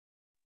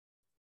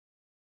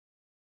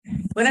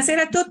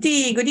Buonasera a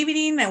tutti. Good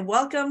evening and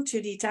welcome to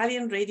the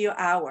Italian Radio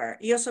Hour.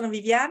 Io sono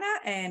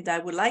Viviana and I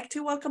would like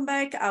to welcome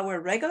back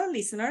our regular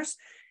listeners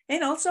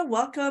and also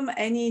welcome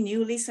any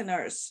new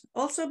listeners.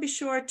 Also be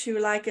sure to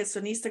like us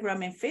on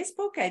Instagram and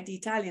Facebook at the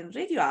Italian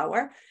Radio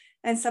Hour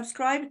and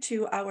subscribe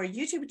to our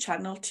YouTube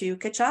channel to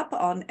catch up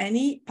on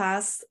any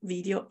past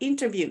video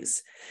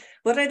interviews.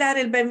 Vorrei dare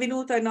il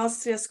benvenuto ai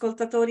nostri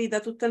ascoltatori da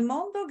tutto il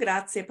mondo.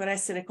 Grazie per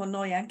essere con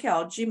noi anche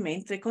oggi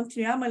mentre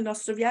continuiamo il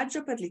nostro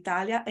viaggio per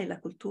l'Italia e la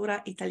cultura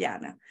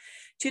italiana.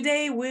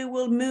 Today we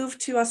will move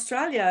to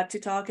Australia to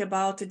talk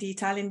about the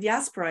Italian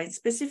diaspora and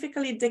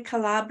specifically the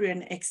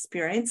Calabrian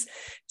experience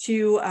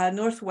to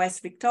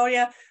Northwest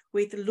Victoria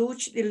with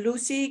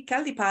Luci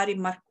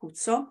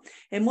Callipari-Marcuzzo,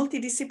 a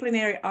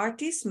multidisciplinary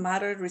artist,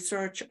 matter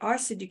research,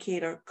 arts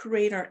educator,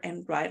 curator,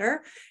 and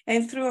writer.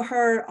 And through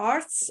her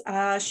arts,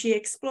 she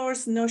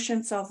explores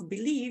notions of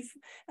belief,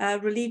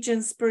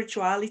 religion,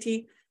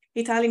 spirituality,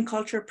 Italian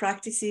culture,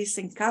 practices,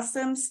 and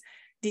customs,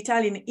 the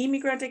Italian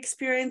immigrant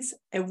experience,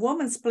 a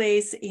woman's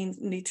place in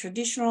the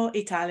traditional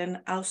Italian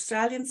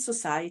Australian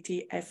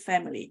society and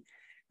family.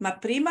 Ma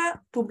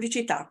prima,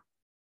 pubblicità.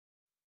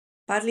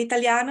 Parli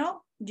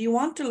italiano? Do you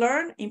want to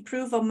learn,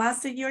 improve, or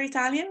master your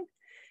Italian?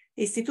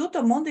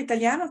 Istituto Mondo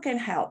Italiano can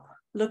help.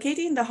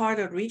 Located in the heart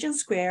of Regent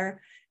Square,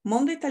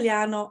 Mondo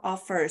Italiano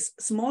offers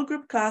small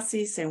group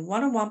classes and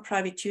one-on-one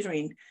private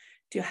tutoring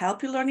to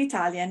help you learn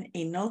Italian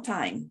in no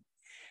time.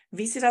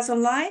 Visit us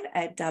online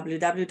at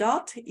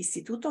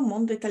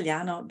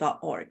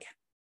www.istitutomondoitaliano.org.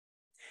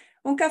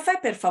 Un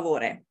caffè, per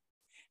favore.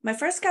 My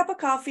first cup of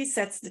coffee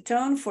sets the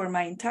tone for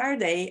my entire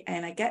day,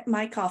 and I get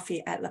my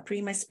coffee at La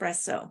Prima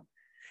Espresso.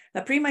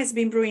 La Prima has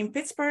been brewing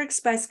Pittsburgh's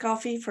best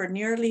coffee for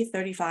nearly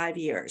 35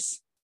 years.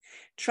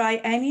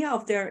 Try any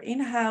of their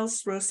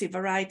in-house roasted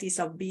varieties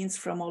of beans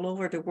from all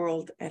over the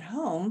world at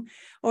home,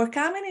 or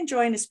come and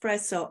enjoy an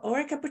espresso or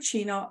a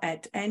cappuccino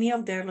at any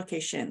of their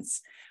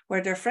locations,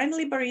 where their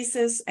friendly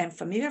baristas and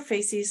familiar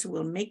faces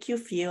will make you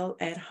feel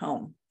at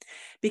home.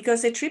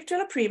 Because a trip to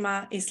La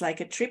Prima is like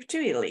a trip to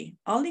Italy,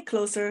 only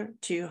closer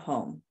to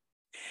home.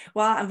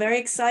 Well, I'm very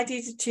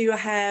excited to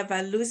have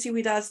Luci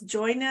with us,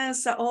 join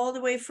us all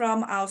the way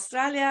from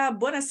Australia.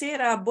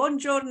 Buonasera,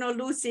 buongiorno,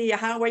 Luci.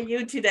 How are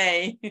you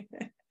today? Bene,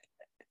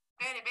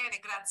 bene,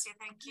 grazie.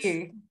 Thank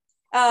you.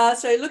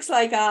 So it looks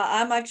like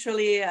I'm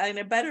actually in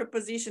a better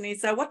position.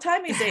 It's what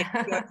time is it?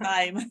 Your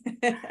time?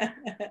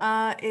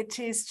 It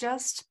is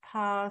just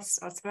past.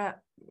 It's about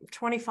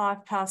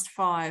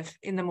 5:25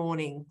 in the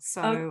morning.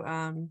 So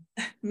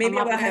maybe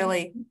I'm up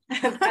early.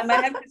 I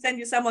might have to send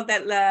you some of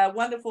that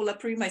wonderful La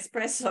Prima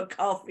espresso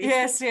coffee.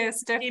 Yes,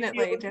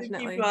 definitely.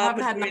 I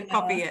haven't had enough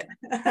coffee yet.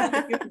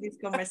 This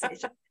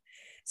conversation.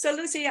 So,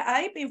 Luci,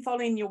 I've been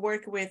following your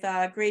work with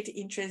great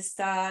interest.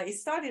 It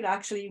started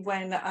actually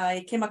when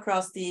I came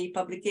across the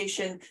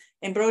publication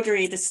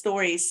Embroidery, the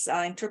Stories,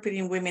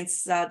 Interpreting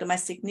Women's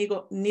Domestic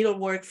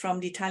Needlework from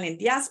the Italian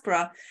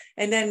Diaspora,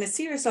 and then a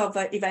series of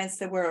events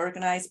that were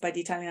organized by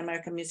the Italian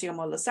American Museum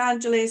of Los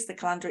Angeles, the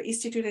Calendar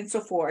Institute, and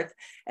so forth.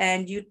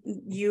 And you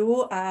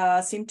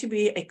seem to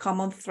be a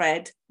common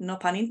thread, no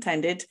pun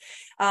intended,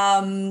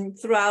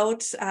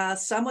 throughout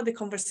some of the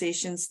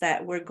conversations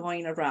that were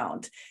going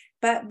around.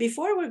 But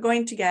before we're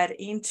going to get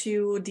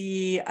into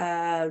the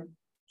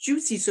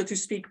juicy, so to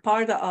speak,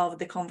 part of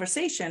the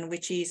conversation,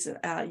 which is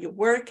your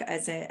work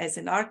as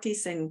an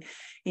artist and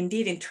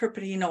indeed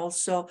interpreting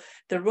also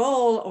the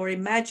role or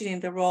imagining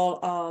the role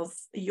of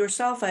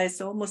yourself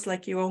as almost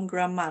like your own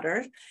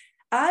grandmother,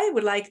 I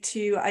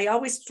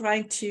always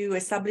try to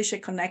establish a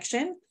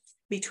connection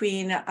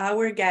between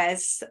our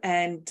guests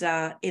and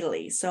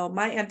Italy. So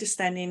my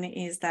understanding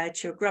is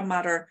that your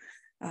grandmother,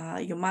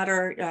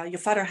 your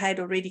father had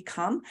already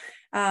come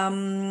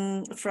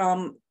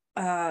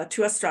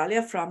to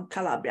Australia from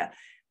Calabria.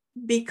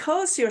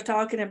 Because you're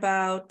talking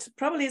about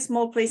probably a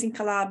small place in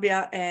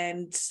Calabria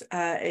and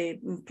a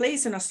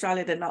place in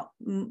Australia that not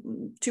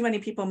too many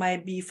people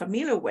might be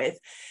familiar with,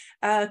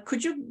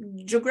 could you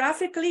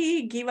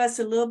geographically give us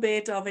a little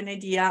bit of an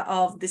idea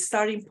of the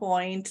starting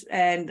point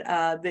and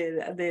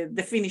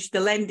the finish,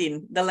 the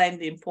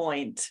landing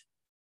point?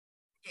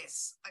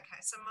 Yes.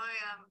 Okay. So my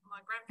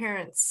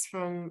grandparents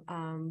from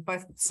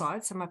both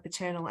sides, so my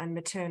paternal and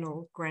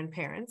maternal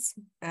grandparents,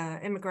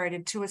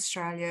 immigrated to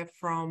Australia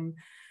from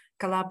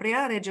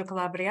Calabria, Reggio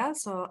Calabria.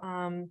 So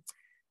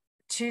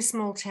two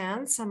small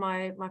towns. So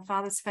my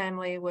father's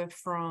family were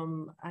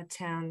from a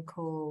town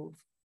called,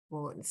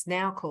 well, it's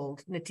now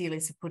called Natile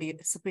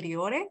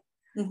Superiore,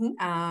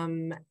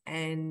 and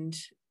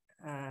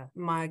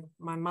my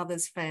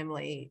mother's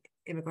family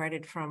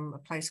immigrated from a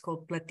place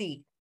called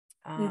Plati.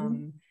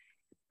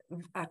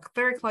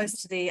 Very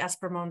close to the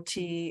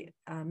Aspromonte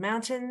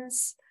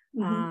Mountains,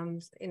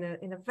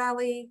 in a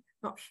valley,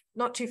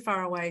 not too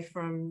far away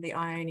from the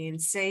Ionian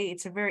Sea.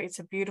 It's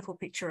a beautiful,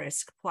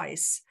 picturesque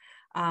place,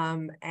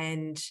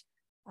 and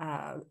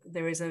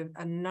there is a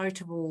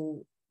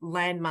notable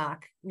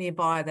landmark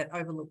nearby that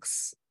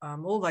overlooks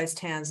all those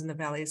towns in the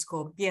valley. It's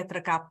called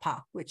Pietra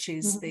Kappa, which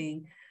is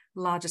the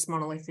largest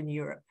monolith in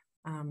Europe,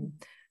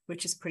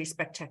 which is pretty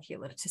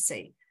spectacular to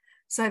see.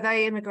 So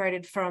they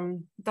immigrated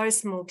from those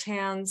small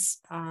towns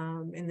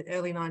in the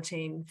early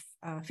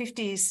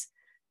 1950s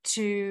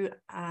to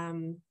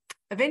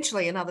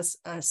eventually another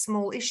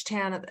small-ish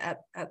town at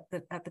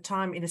the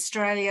time in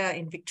Australia,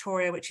 in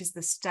Victoria, which is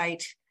the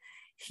state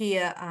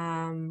here,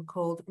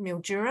 called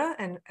Mildura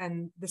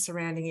and the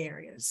surrounding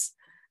areas.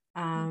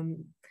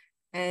 And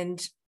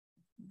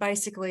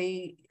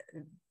basically,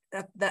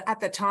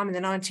 at the time in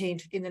the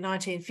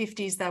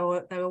 1950s, they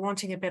were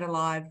wanting a better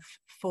life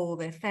for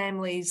their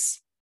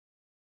families.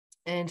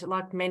 And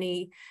like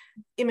many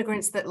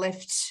immigrants that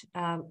left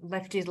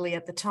Italy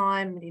at the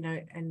time, you know,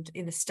 and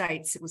in the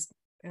States, it was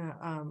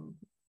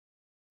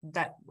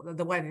that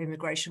the wave of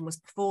immigration was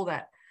before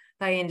that.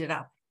 They ended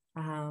up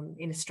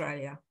in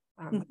Australia,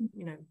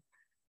 you know,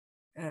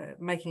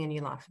 making a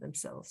new life for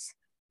themselves.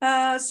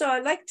 So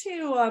I'd like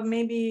to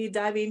maybe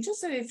dive in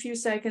just in a few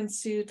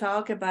seconds to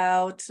talk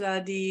about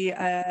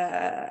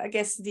I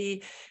guess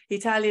the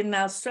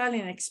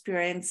Italian-Australian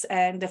experience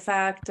and the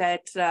fact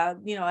that,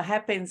 you know, it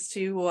happens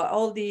to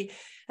all the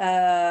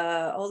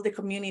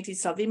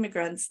communities of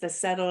immigrants that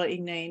settle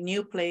in a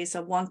new place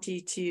or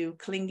wanted to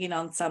clinging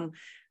on some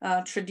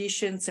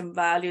traditions and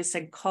values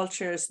and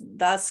cultures,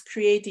 thus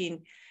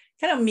creating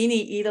kind of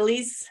mini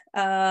Italies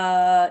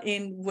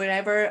in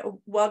wherever.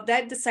 Well,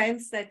 that the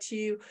sense that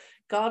you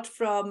got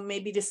from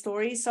maybe the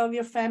stories of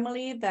your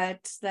family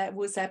that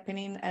was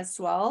happening as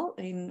well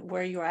in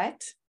where you're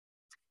at?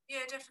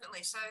 Yeah,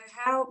 definitely. So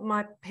how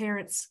my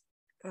parents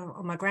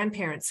or my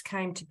grandparents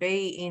came to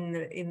be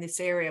in this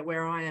area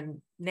where I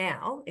am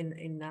now,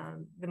 in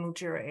the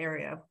Mildura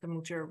area, the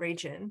Mildura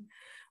region,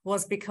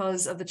 was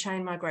because of the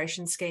chain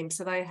migration scheme.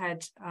 So they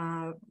had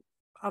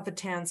other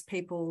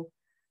townspeople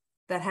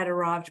that had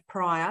arrived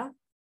prior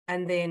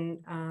and then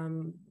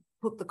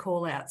put the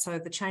call out. So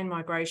the chain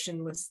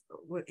migration was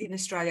in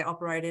Australia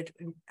operated,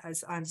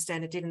 as I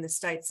understand it, did in the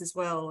States as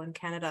well, and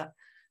Canada,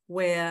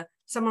 where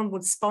someone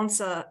would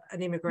sponsor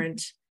an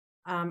immigrant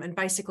and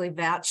basically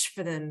vouch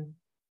for them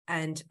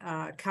and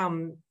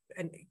come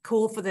and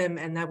call for them,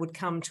 and they would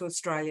come to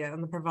Australia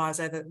on the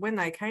proviso that when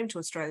they came to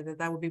Australia that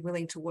they would be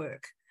willing to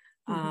work,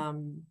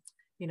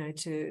 you know,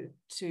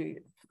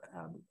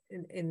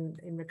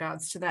 in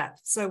regards to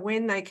that. So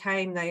when they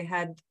came, they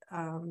had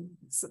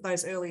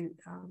those early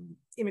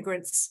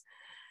immigrants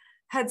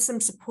had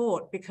some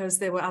support because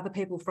there were other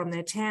people from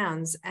their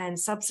towns, and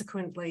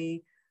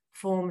subsequently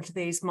formed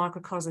these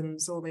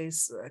microcosms or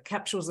these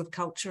capsules of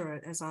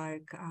culture, as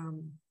I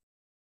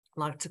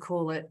like to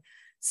call it.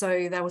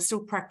 So they were still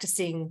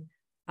practicing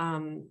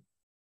the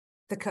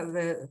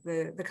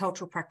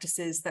cultural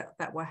practices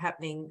that were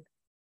happening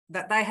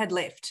that they had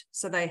left.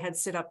 So they had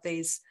set up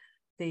these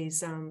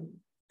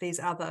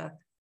other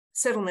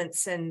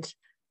settlements and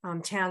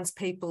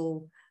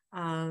townspeople,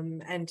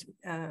 and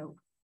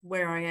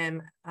where I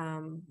am,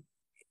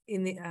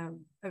 in the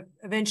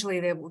eventually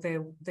there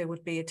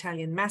would be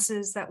Italian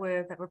masses that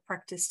were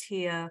practiced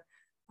here,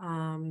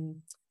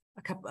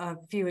 a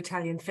few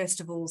Italian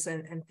festivals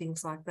and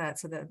things like that.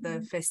 So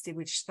the festi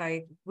which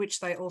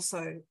they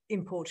also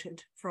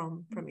imported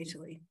from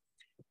Italy.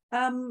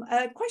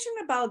 A question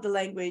about the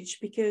language,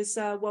 because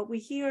what we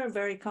hear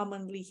very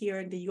commonly here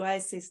in the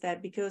US is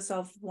that because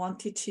of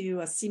wanting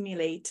to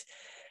assimilate,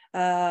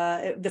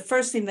 the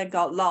first thing that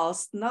got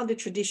lost, not the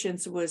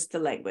traditions, was the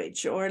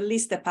language, or at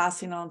least the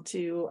passing on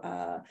to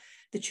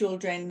the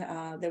children.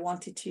 They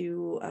wanted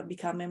to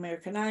become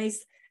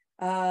Americanized.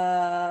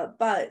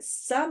 But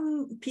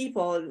some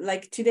people,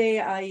 like today,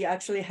 I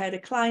actually had a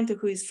client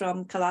who is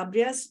from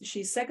Calabria.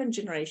 She's second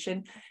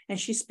generation, and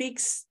she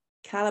speaks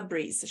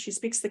Calabrese. She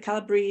speaks the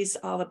Calabrese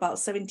of about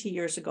 70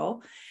 years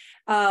ago.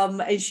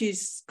 And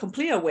she's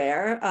completely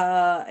aware.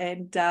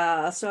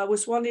 So I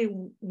was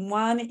wondering,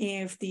 one,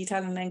 if the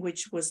Italian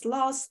language was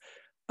lost,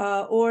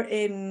 or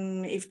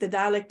if the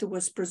dialect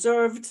was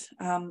preserved.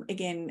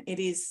 Again, it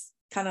is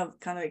kind of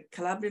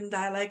Calabrian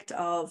dialect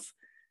of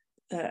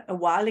a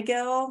while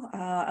ago.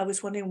 I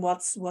was wondering,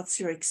 what's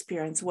your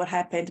experience? What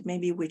happened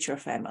maybe with your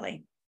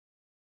family?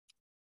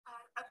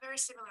 A very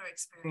similar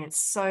experience.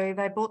 So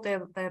they brought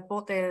their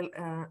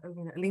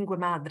lingua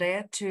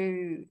madre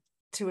to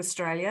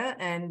Australia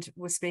and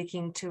were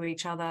speaking to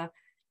each other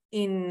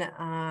in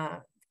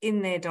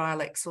their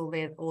dialects or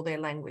their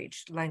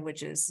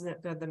languages,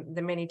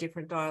 the many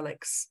different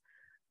dialects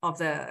of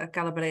the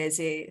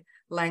Calabrese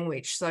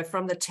language. So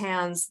from the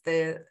towns,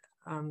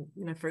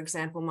 for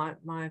example,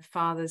 my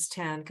father's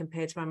town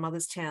compared to my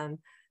mother's town,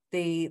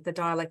 the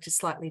dialect is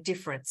slightly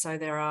different. So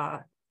there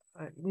are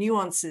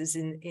nuances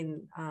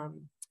in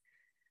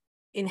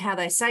how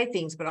they say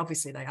things, but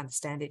obviously they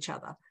understand each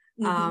other.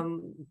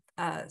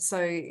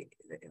 So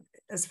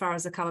as far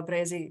as the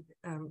Calabreses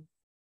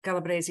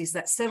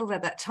that settled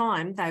at that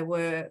time, there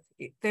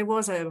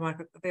was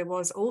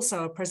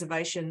also a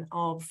preservation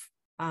of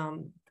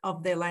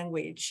their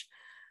language,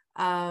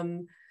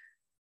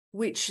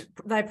 which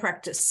they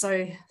practiced.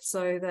 So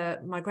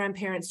my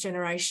grandparents'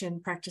 generation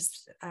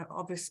practiced.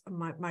 Obviously,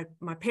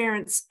 my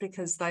parents,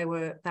 because they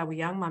were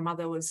young. My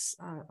mother was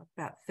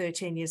about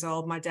 13 years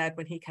old. My dad,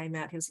 when he came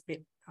out, he was a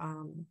bit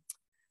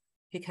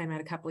he came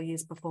out a couple of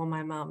years before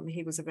my mum.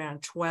 He was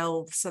around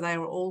 12, so they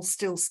were all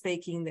still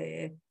speaking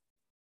the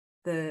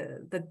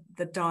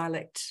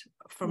dialect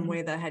from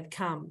where they had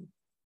come.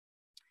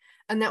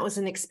 And that was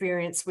an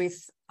experience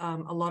with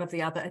a lot of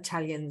the other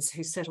Italians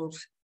who settled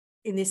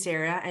in this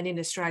area and in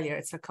Australia.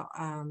 It's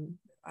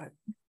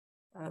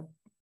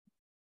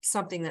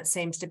something that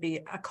seems to be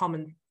a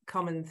common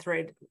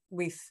thread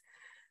with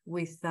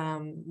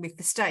the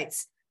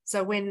States.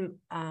 So when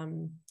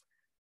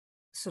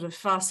sort of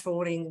fast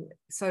forwarding,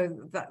 so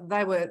that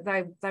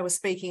they were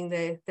speaking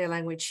their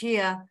language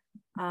here,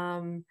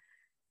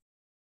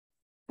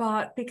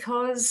 but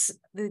because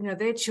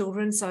their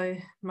children, so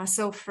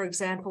myself, for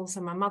example,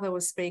 so my mother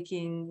was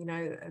speaking,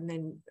 and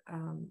then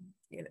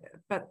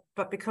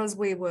but because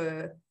we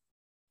were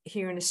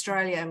here in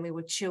Australia and we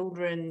were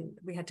children,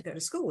 we had to go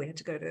to school. We had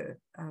to go to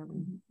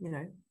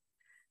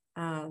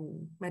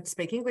we had to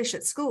speak English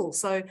at school.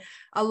 So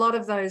a lot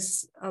of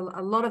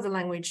the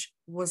language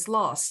was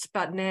lost.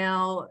 But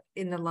now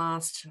in the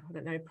last, I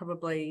don't know,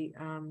 probably,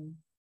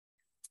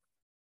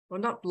 well,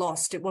 not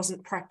lost, it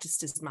wasn't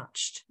practiced as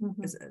much.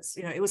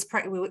 It was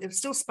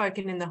still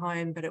spoken in the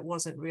home, but it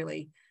wasn't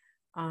really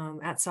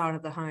outside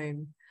of the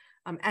home.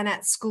 And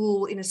at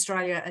school in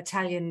Australia,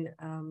 Italian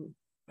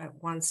at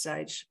one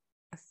stage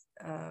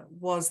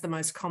was the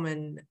most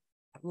common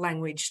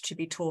language to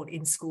be taught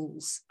in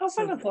schools. Oh,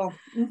 wonderful.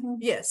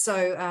 Yeah,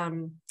 so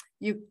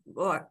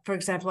for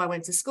example, I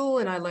went to school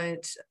and I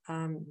learned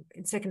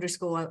in secondary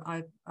school,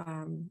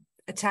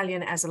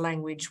 Italian as a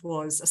language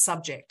was a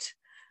subject,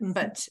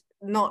 but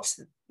not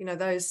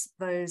those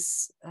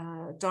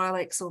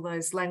dialects or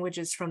those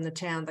languages from the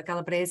town. The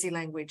Calabrese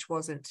language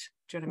wasn't.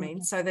 Do you know what I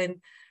mean? So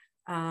then,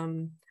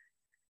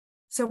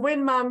 so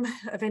when Mum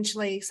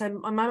eventually, so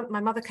my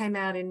mother came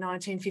out in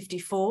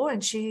 1954,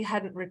 and she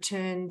hadn't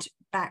returned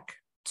back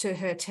to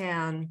her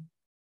town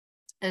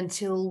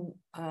until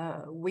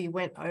we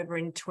went over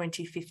in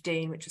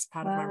 2015, which is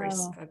part of my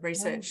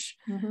research.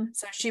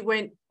 So she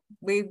went,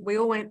 we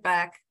all went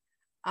back,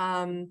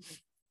 and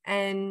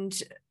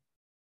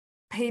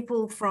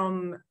people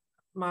from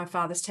my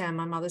father's town,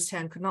 my mother's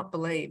town, could not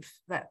believe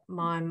that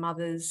my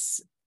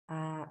mother's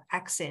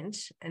accent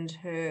and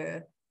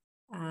her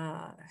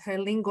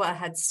lingua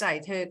had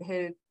stayed.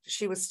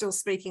 She was still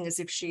speaking as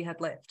if she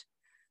had left.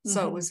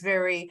 So it was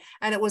and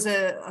it was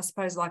I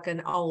suppose like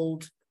an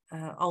old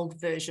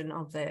version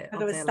of their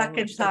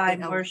second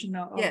time version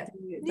of the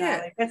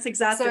dialect. That's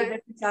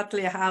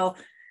exactly how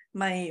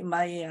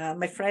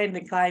my friend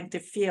and client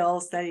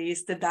feels. That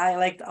is the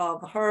dialect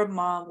of her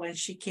mom when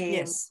she came.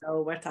 Yes.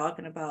 So we're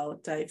talking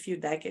about a few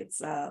decades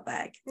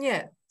back.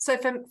 Yeah. So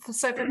for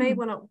me,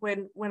 when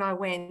I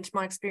went,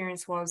 my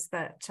experience was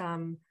that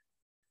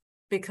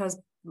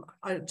because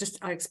I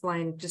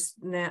explained just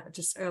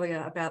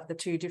earlier about the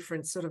two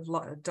different sort of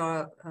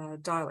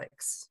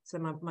dialects. So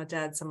my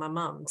dad's and my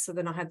mum's. So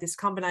then I had this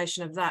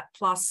combination of that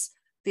plus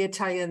the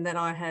Italian that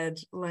I had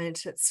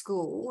learnt at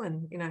school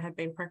and had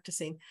been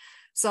practicing.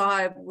 So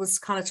I was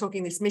kind of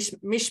talking this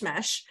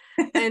mishmash,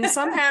 and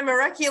somehow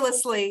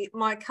miraculously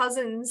my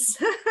cousins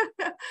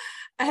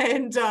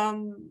and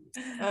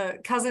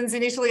cousins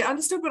in Italy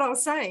understood what I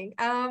was saying.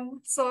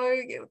 So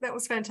that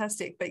was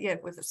fantastic. But yeah,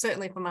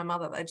 certainly for my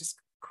mother, they just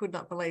could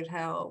not believe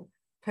how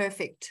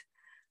perfect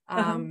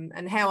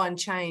and how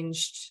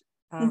unchanged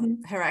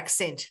her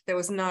accent. There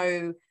was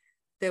no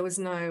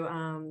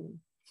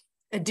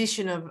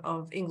addition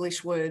of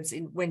English words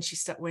when she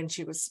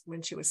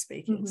was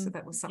speaking. So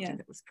that was something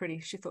that was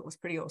she thought was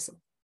pretty awesome.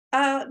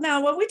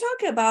 Now, when we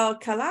talk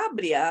about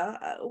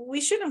Calabria,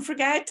 we shouldn't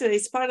forget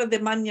it's part of the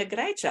Magna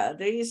Grecia.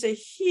 There is a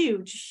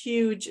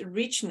huge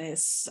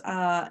richness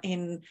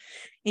in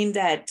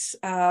that.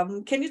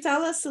 Can you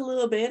tell us a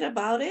little bit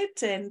about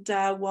it and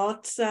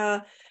what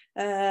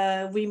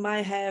we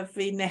might have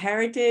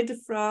inherited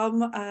from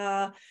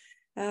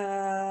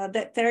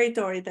that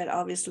territory that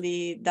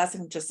obviously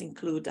doesn't just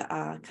include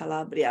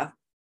Calabria?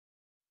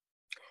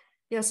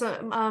 Yeah,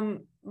 so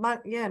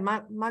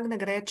Magna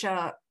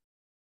Grecia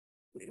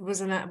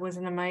was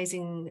an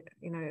amazing,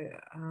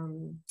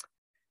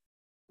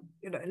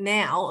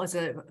 now as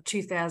a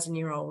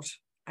 2,000-year-old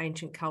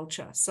ancient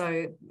culture.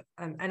 So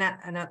and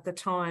at the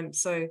time,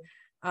 so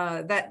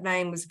that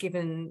name was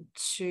given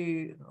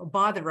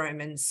by the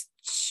Romans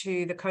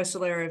to the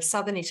coastal area of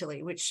southern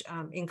Italy, which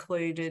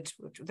included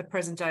the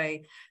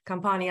present-day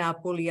Campania,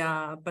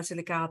 Puglia,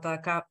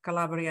 Basilicata,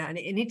 Calabria, and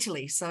in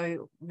Italy.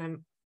 So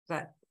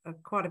that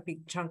quite a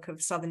big chunk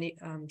of southern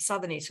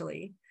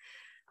Italy.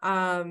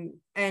 And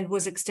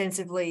was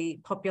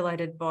extensively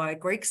populated by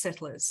Greek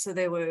settlers. So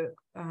there were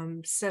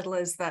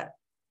settlers that,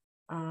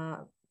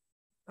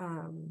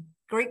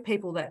 Greek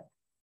people that,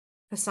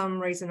 for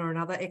some reason or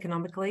another,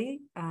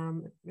 economically,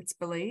 it's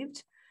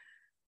believed,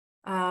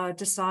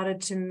 decided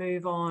to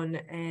move on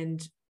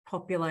and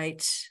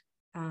populate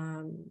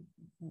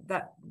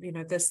the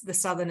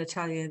southern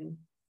Italian,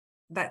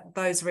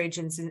 those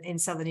regions in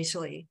southern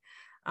Italy,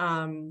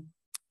 and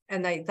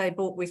they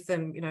brought with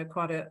them,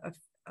 quite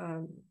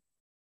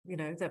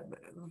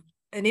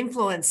an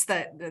influence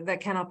that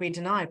cannot be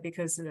denied,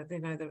 because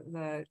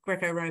the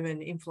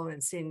Greco-Roman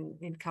influence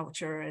in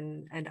culture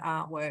and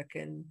artwork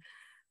and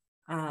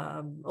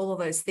all of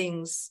those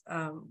things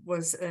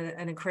was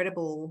an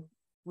incredible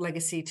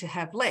legacy to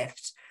have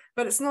left.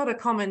 But it's not a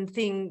common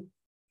thing.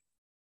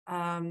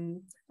 I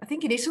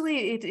think in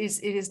Italy it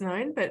is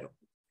known, but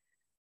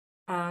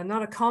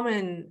not a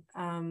common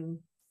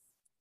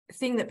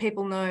thing that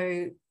people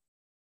know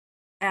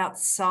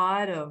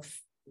outside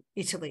of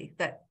Italy,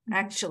 that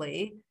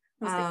actually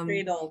was the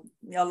cradle,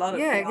 a lot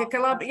of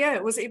Calabria.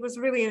 It was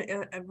really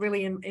a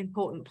really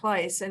important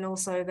place, and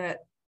also that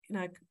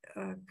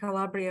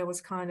Calabria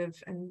was kind of,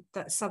 and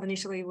that southern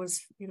Italy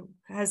was,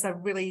 has a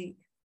really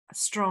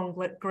strong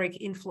Greek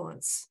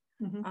influence.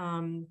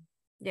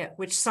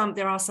 Which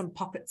there are some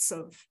pockets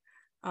of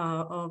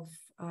a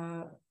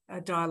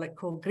dialect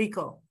called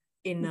Greco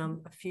in a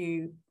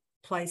few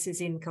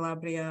places in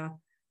Calabria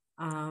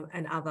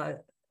and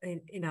other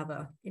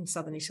in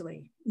southern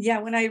Italy. Yeah,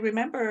 when I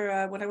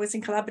remember when I was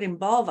in Calabria in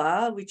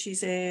Bova, which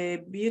is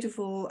a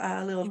beautiful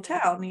little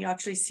town, you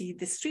actually see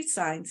the street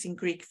signs in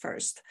Greek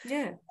first.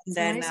 Yeah, and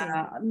then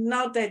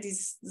not that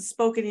it's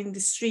spoken in the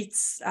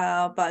streets,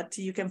 but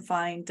you can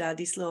find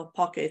these little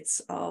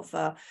pockets of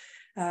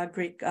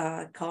Greek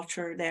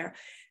culture there.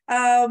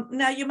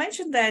 Now, you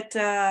mentioned that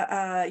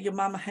your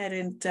mom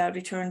hadn't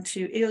returned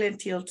to Italy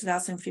until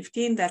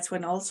 2015. That's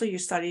when also you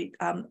studied.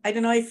 I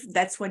don't know if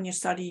that's when you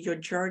started your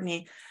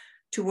journey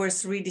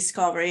towards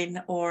rediscovering,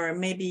 or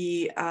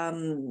maybe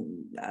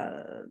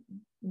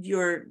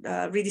your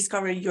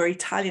rediscovering your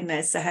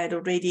Italianness had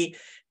already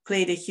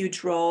played a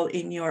huge role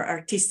in your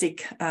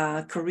artistic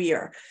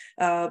career.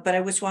 But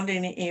I was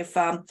wondering if,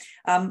 I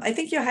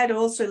think you had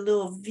also a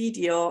little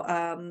video.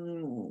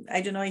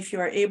 I don't know if you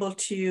are able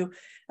to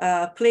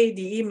play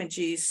the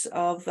images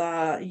of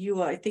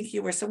you. I think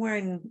you were somewhere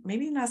in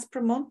maybe in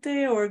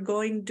Aspromonte, or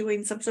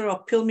doing some sort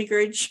of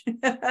pilgrimage.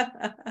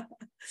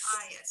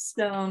 Yes.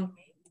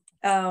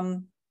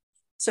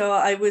 So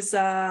I was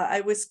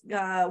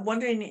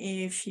wondering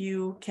if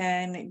you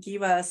can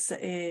give us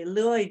a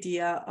little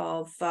idea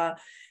of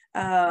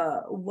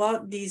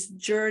what these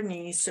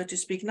journeys, so to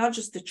speak, not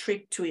just the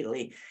trip to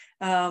Italy,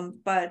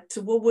 but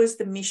what was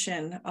the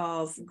mission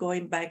of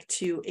going back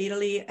to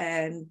Italy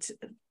and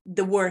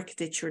the work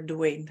that you're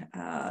doing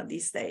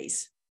these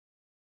days?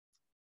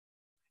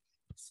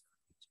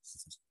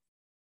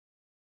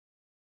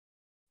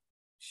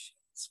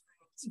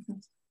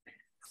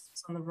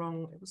 It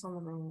was on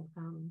the wrong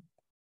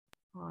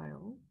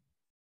file.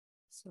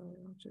 So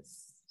I'll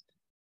just.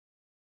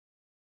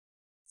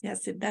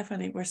 Yes, it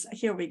definitely was.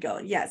 Here we go.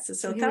 Yes.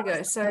 So here we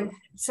go. So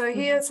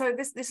here, so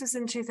this is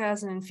in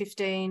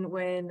 2015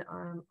 when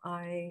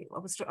I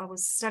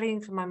was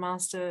studying for my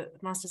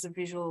master's of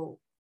visual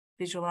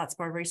arts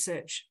by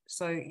research.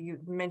 So you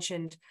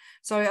mentioned,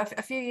 so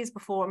a few years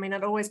before, I mean,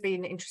 I'd always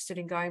been interested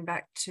in going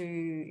back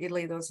to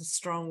Italy. There was a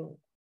strong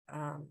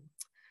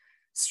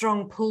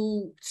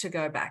pull to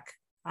go back.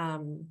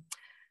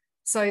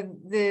 So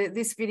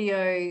this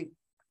video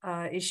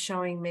is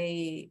showing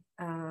me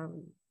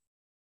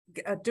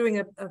doing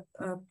a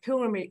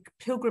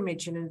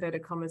pilgrimage in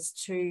inverted commas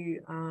to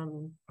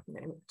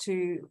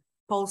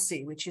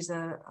Bolsi, which is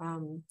the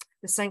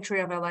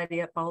sanctuary of Our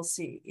Lady at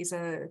Bolsi is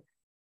a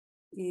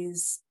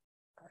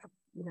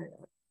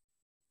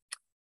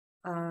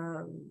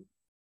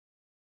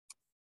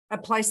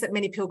place that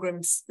many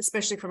pilgrims,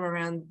 especially from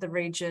around the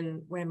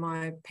region where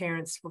my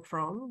grandparents were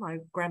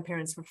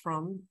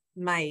from,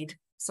 made.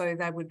 So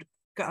they would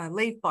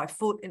leave by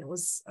foot, and it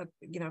was a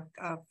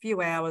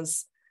few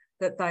hours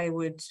that they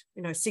would,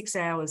 6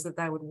 hours that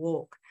they would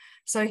walk.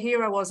 So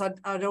here I was,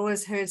 I'd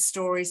always heard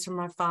stories from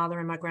my father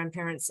and my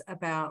grandparents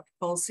about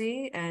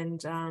Bolsi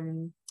and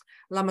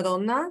La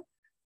Madonna,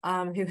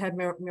 who had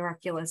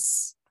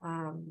miraculous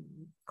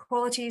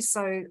qualities.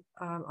 So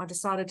I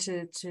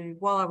decided to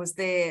while I was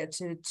there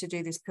to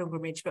do this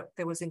pilgrimage, but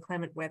there was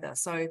inclement weather.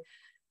 So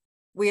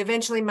we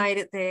eventually made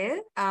it there.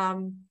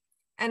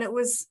 And it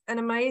was an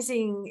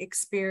amazing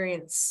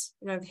experience.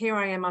 Here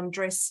I am, I'm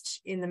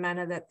dressed in the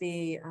manner that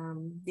the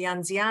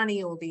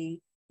anziani, or the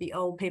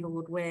old people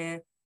would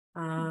wear,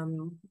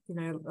 the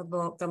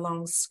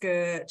long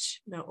skirt,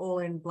 all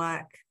in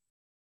black.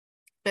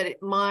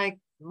 But my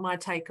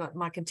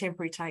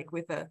contemporary take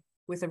with a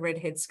red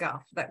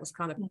headscarf, that was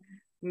kind of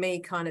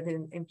me kind of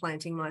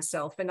implanting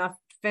myself. And I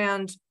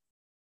found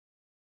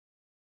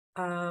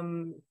I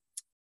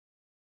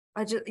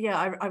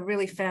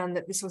really found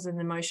that this was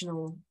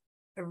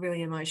a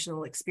really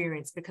emotional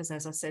experience, because,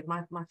 as I said,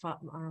 my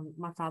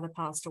father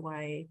passed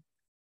away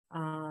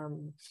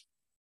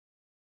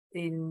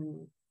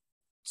in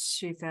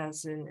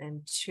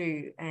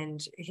 2002,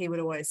 and he would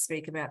always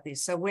speak about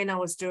this. So when I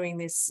was doing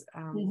this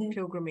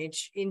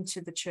pilgrimage into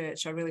the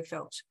church, I really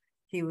felt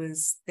he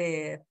was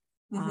there,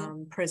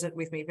 present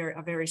with me,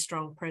 a very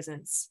strong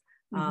presence.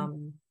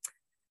 So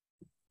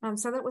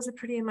that was a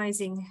pretty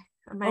amazing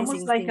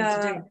thing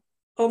to do.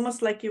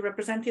 Almost like you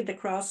represented the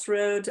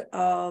crossroad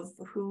of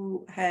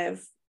who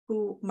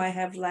might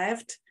have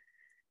left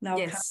now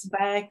Yes. come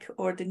back,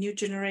 or the new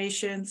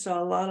generation.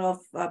 So a lot of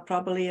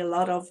probably a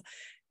lot of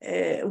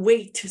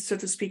weight, so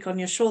to speak, on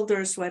your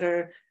shoulders,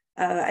 whether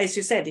as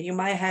you said, you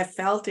might have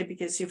felt it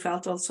because you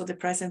felt also the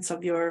presence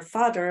of your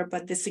father,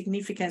 but the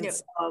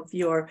significance of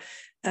your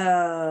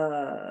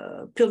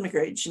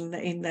pilgrimage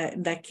in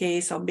that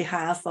case, on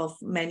behalf of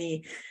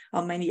many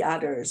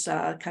others,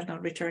 kind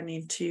of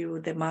returning to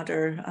the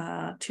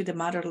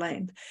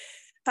motherland.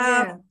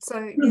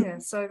 So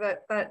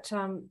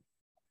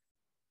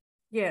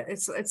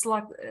it's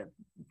like,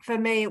 for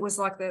me, it was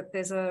like that.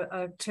 There's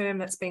a term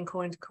that's been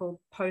coined called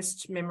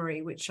post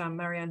memory, which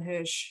Marianne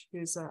Hirsch,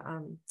 who's a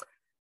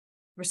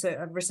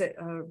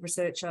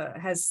researcher,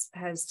 has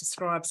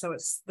described. So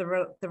it's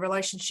the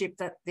relationship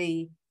that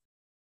the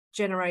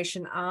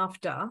generation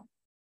after,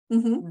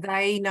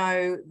 they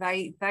know,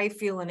 they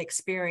feel and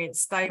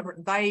experience,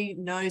 they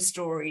know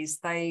stories,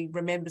 they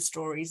remember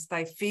stories,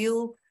 they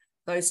feel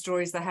those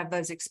stories, they have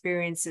those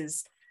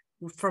experiences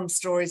from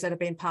stories that have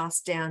been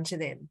passed down to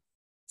them.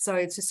 So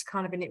it's just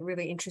kind of a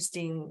really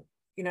interesting,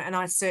 and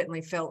I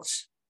certainly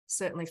felt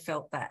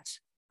that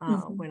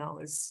when I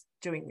was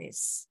doing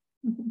this.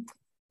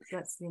 So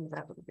that's the end of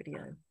that little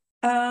video.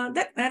 Tell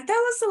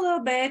us a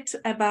little bit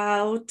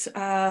about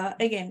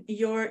again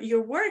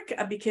your work,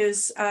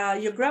 because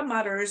your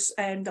grandmothers,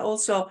 and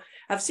also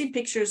I've seen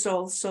pictures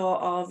also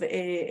of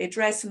a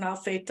dress and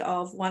outfit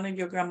of one of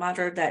your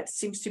grandmother that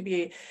seems to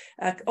be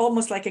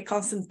almost like a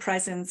constant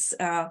presence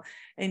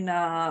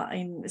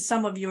in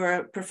some of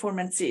your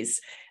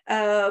performances.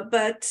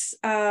 But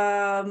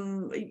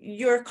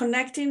you're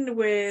connecting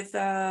with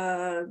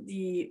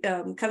the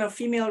kind of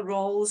female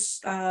roles,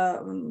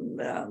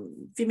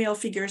 female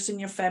figures in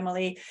your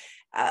family.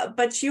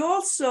 But you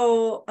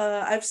also,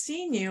 I've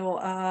seen you,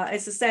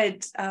 as I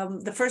said,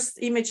 the first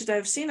image that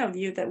I've seen of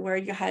you, that where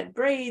you had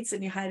braids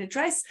and you had a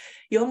dress,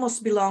 you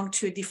almost belong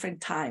to a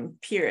different time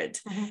period.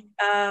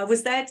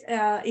 Was that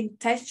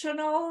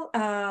intentional?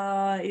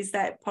 Is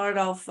that part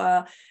of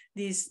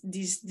this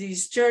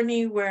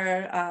journey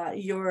where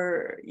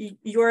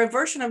you're a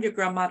version of your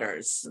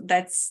grandmothers?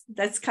 That's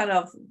kind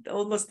of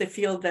almost the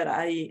feel that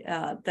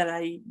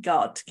I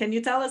got. Can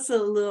you tell us a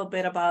little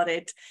bit about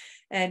it?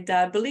 And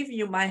I believe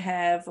you might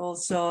have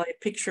also a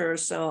picture or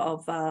so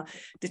of the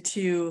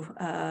two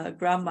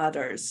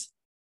grandmothers.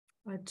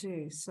 I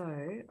do. So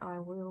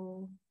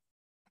I'll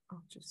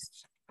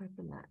just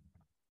open that.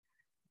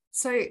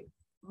 So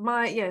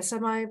my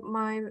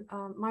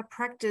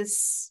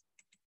practice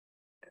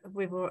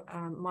with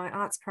my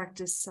arts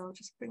practice. So I'll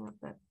just bring up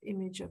that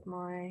image of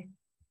my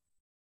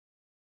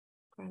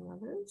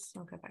grandmothers.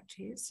 I'll go back to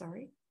here.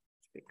 Sorry,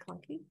 it's a bit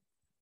clunky.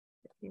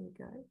 Here we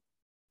go.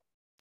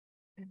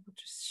 And we'll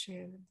just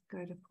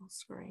go to full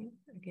screen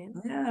again.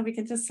 Yeah, we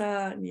can just,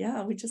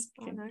 we just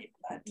can keep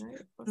that. No,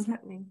 what's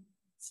happening?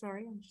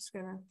 Sorry, I'm just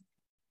going to,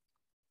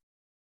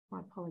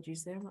 my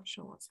apologies there. I'm not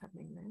sure what's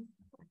happening there.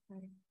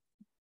 Okay.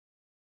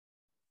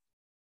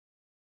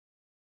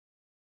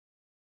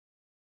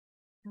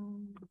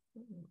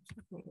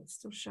 It's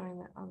still showing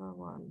that other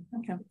one.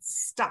 Okay.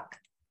 It's stuck.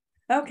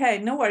 Okay,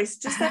 no worries.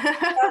 Just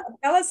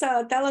tell us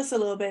a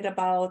little bit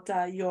about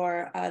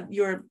your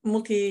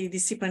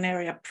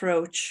multidisciplinary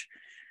approach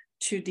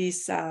to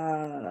this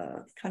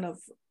kind of.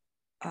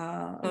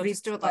 I'll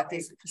just do it like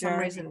this. For some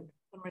reason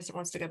it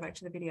wants to go back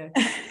to the video.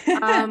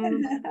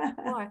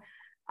 Why?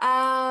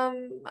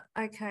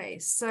 Okay,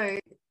 so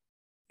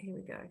here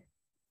we go.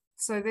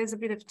 So there's a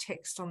bit of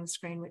text on the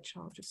screen which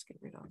I'll just get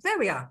rid of. There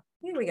we are.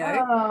 Here we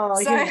go. Oh,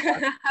 so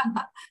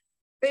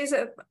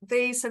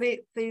these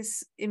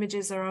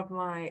images are of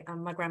my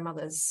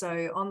grandmothers.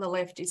 So on the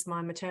left is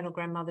my maternal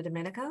grandmother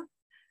Domenica,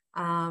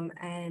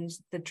 and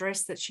the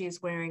dress that she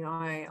is wearing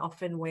I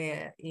often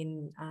wear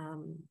in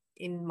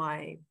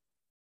my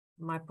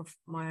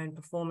own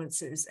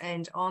performances.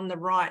 And on the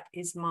right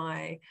is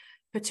my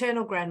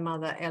paternal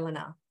grandmother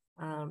Eleanor.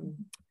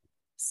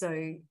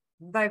 So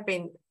they've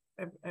been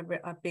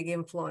a big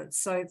influence.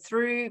 So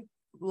through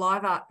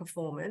live art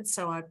performance,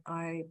 so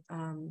I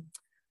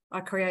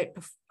create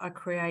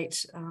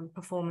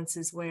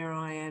performances where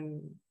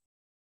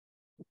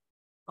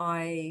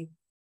I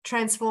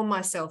transform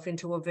myself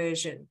into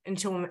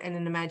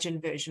an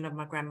imagined version of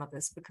my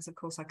grandmother's, because of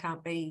course I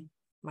can't be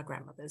my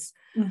grandmother's.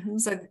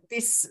 So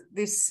this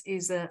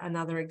is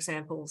another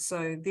example.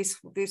 So these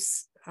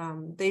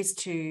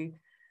two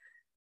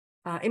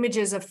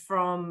images are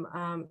from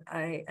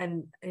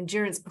an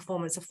endurance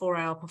performance, a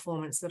 4-hour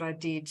performance that I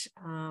did,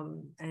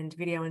 and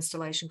video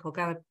installation called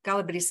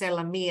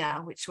Galabrisella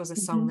Mia, which was a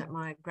song that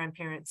my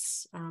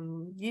grandparents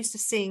used to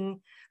sing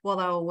while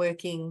they were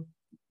working.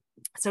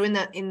 So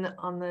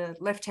on the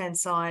left-hand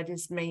side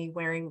is me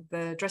wearing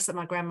the dress that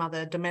my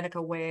grandmother Domenica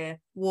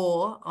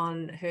wore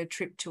on her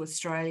trip to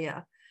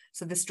Australia.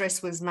 So this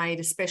dress was made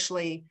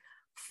especially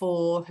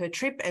for her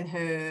trip and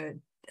her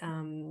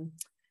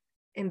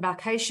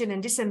embarkation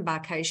and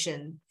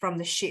disembarkation from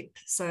the ship.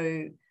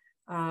 So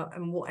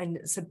and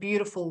it's a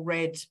beautiful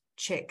red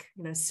check,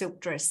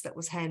 silk dress that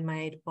was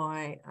handmade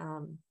by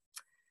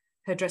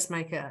her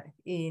dressmaker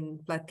in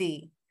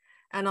Plati.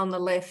 And on the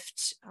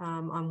left,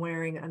 I'm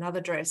wearing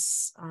another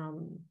dress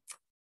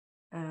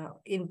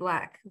in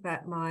black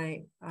that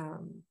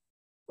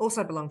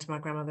also belonged to my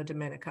grandmother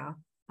Domenica.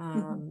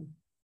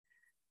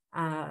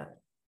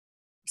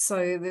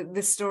 So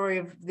the story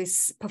of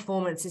this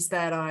performance is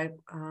that I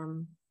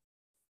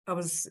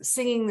was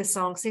singing the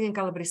song, singing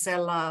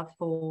Calabrisella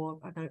for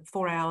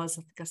 4 hours,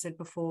 I think I said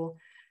before,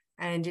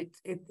 and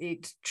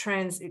it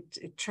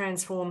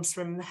transforms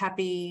from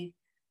happy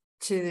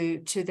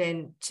to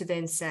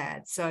then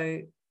sad.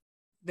 So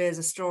there's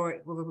a story.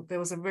 Well, there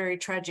was a very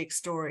tragic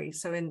story.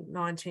 So in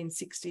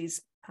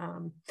 1960s,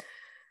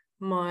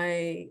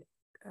 my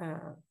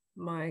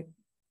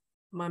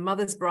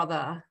mother's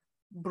brother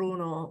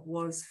Bruno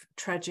was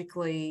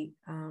tragically.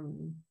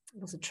 It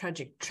was a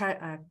tragic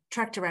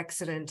tractor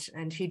accident,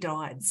 and he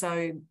died.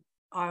 So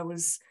I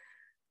was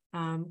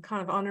kind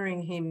of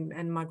honouring him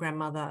and my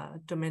grandmother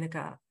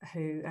Domenica,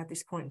 who at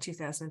this point in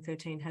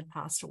 2013 had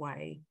passed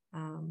away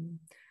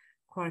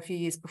quite a few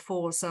years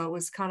before. So it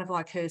was kind of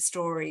like her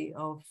story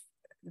of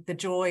the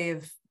joy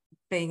of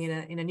being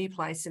in a new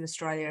place in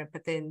Australia,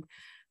 but then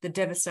the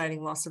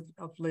devastating loss of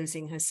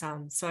losing her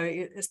son. So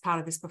as part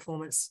of this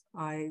performance,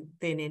 it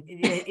ended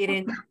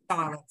in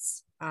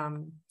silence. I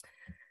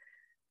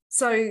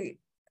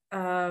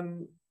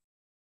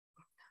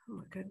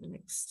might go to the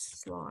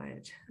next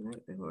slide. No,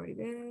 they're already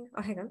there.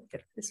 Oh, hang on,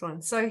 get this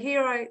one. So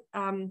here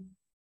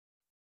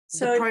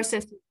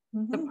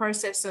the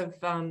process of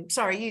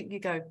sorry, you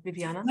go,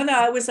 Viviana. No,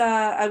 I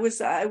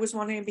was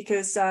wondering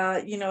because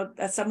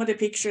some of the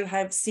pictures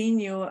I've seen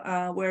you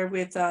were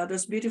with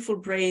those beautiful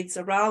braids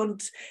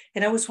around,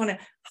 and I was wondering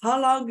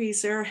how long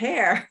is her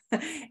hair,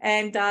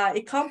 and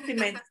it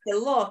complements the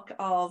look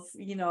of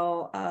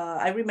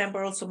I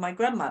remember also my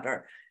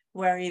grandmother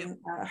wearing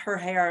her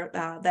hair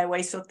that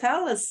way. So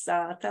tell us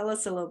a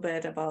little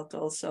bit about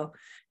also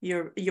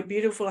your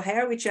beautiful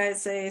hair, which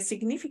has a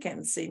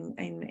significance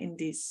in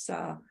this.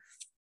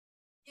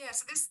 Yeah,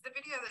 so the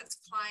video that's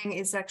playing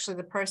is actually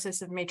the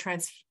process of me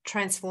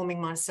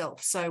transforming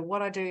myself. So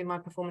what I do in my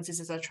performances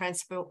is I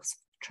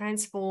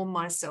transform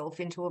myself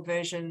into a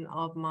version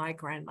of my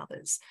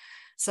grandmother's.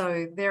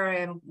 So there I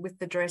am with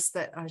the dress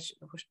that I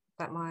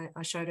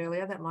showed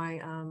earlier, that my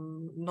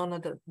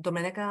Nonna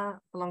Domenica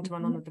belonged to my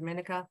Nonna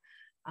Domenica,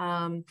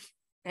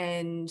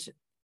 and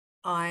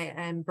I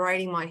am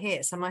braiding my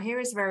hair. So my hair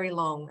is very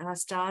long, and I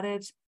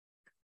started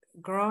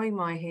growing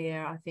my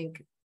hair, I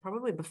think,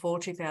 probably before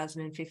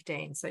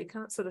 2015. So you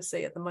can't sort of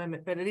see at the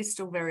moment, but it is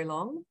still very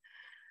long.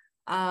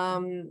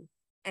 And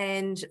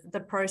the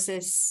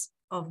process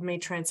of me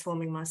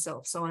transforming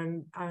myself. So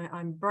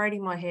I'm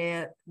braiding my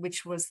hair,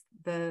 which was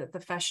the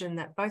fashion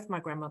that both my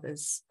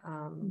grandmothers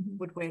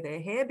would wear their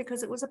hair,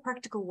 because it was a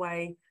practical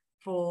way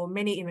for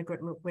many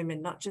immigrant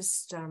women, not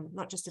just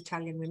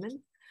Italian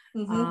women,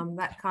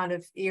 that kind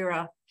of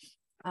era.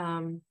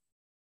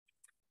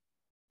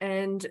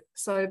 And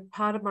so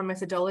part of my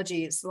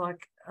methodology is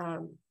like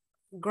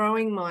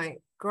growing my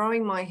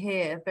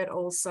hair, but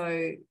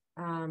also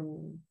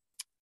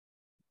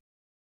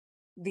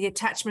the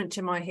attachment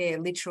to my hair,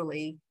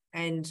 literally,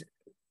 and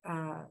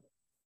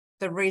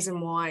the reason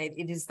why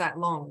it is that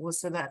long was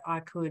so that I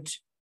could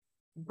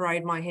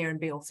braid my hair and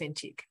be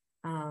authentic,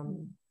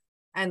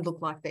 and look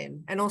like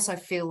them, and also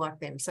feel like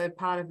them. So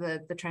part of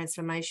the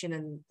transformation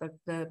and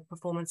the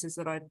performances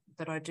that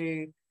I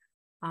do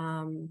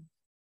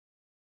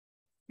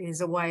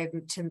is a way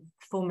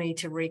for me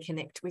to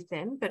reconnect with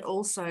them, but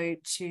also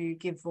to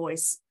give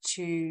voice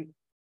to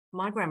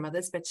my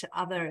grandmothers, but to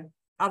other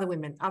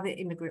women, other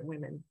immigrant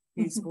women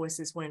whose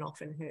voices weren't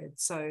often heard.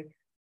 So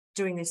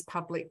doing this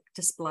public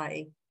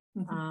display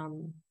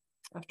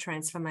of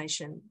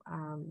transformation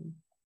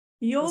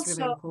was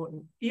really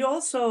important. You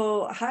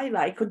also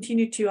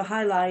continue to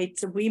highlight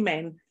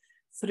women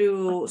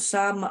through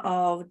some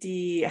of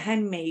the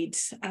handmade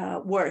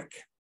work.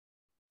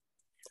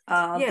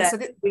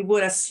 We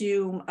would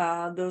assume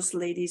those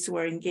ladies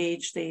were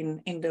engaged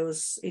in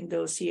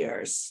those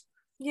years.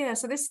 Yeah,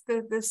 so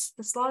the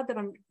slide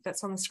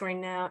that's on the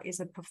screen now is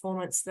a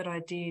performance that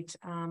I did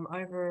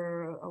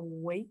over a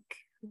week.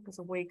 I think it was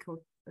a week or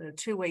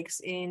 2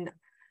 weeks in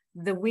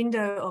the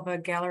window of a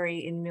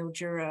gallery in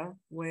Mildura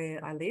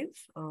where I live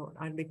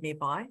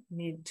nearby,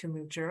 near to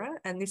Mildura,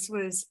 and this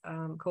was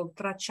called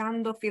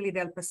Tracciando Fili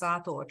del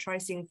Passato, or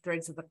Tracing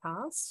Threads of the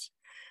Past.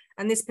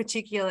 And this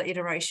particular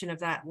iteration of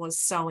that was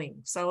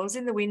sewing. So I was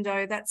in the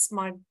window. That's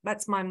my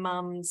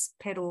mum's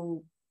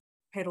pedal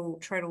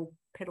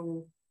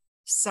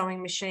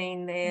sewing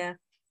machine there,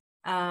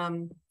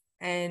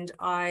 and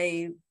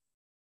I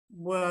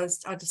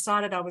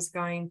decided I was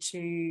going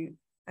to,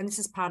 and this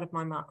is part of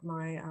my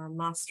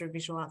Master of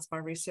Visual Arts by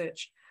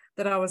Research,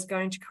 that I was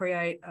going to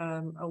create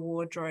a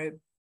wardrobe,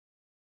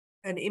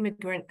 an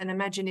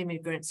Imagine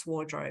Immigrants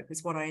wardrobe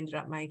is what I ended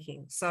up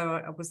making. So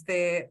I was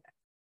there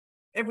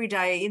every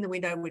day in the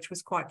window, which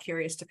was quite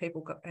curious to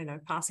people,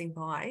 passing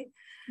by.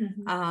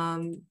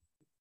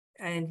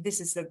 And this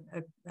is a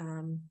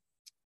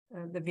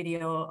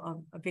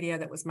video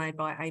that was made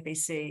by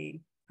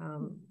ABC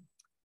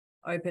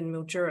Open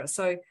Mildura.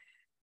 So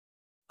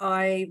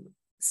I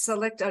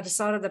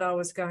decided that I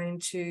was going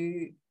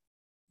to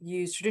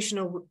use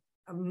traditional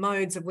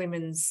modes of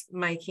women's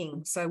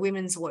making, so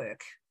women's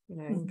work,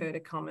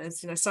 inverted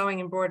commas, sewing,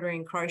 embroidery,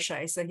 and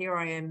crochet. So here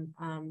I am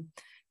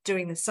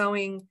doing the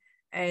sewing,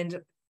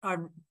 and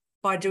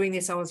by doing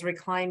this, I was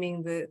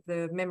reclaiming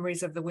the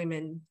memories of the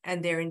women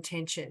and their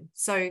intention.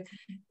 So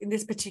in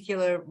this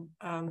particular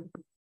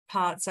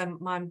part, so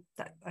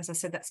as I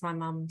said, that's my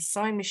mum's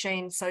sewing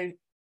machine. So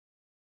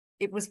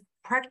it was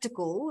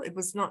practical. It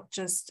was not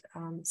just,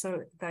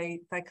 so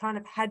they kind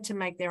of had to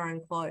make their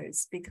own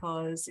clothes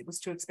because it was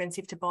too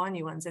expensive to buy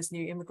new ones as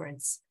new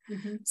immigrants.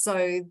 Mm-hmm.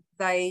 So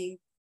they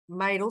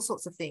made all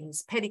sorts of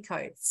things,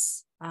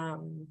 petticoats,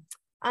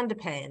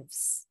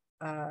 underpants,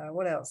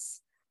 what else?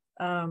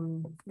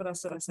 What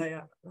else did I say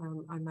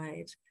I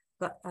made?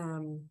 But,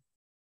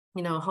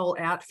 a whole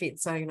outfit.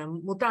 So,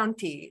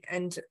 mudanti,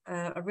 and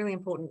a really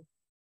important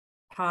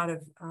part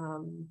of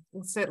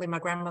certainly my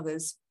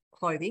grandmother's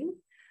clothing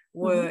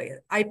were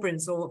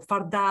aprons, or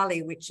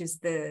fardali, which is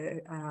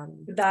the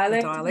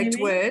dialect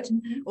word,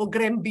 or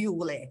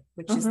grembiule,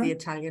 which is the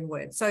Italian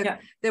word. So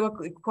there were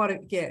quite a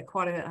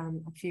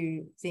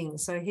few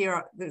things. So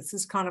here, this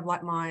is kind of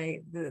like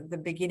the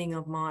beginning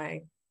of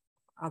my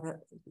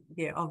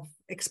of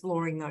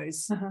exploring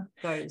those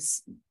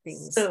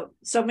things.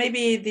 So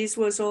maybe this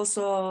was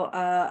also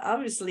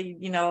obviously,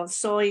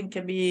 sewing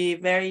can be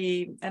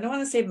very, I don't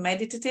want to say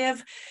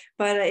meditative,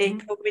 but a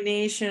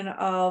combination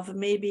of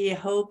maybe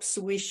hopes,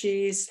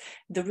 wishes,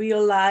 the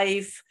real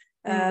life,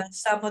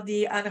 some of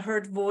the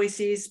unheard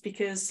voices,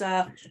 because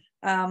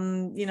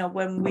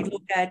when we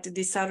look at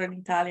the Southern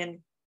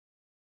Italian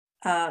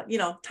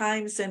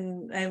times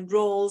and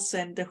roles,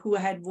 and who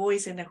had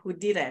voice and who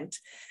didn't.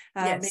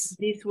 Yes.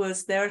 This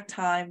was their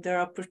time, their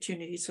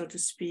opportunity, so to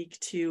speak,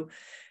 to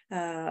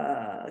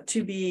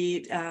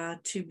be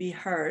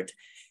heard.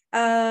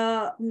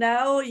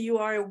 Now you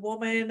are a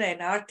woman, an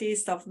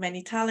artist of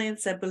many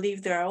talents. I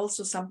believe there are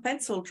also some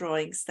pencil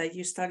drawings that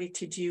you started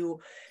to do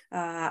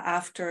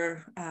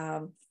after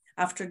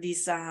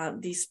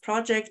this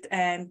project,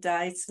 and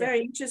it's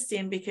very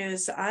interesting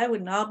because I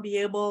would not be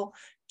able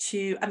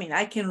to,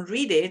 I can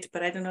read it,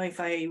 but I don't know if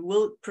I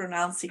will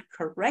pronounce it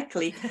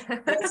correctly.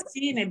 But I've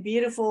seen a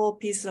beautiful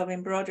piece of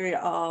embroidery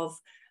of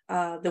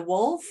the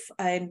wolf,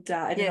 and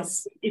I don't know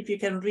if you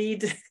can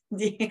read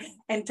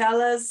and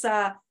tell us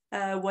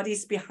what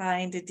is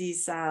behind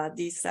this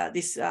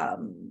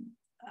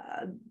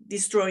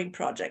drawing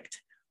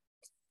project.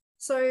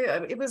 So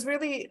it was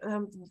really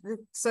the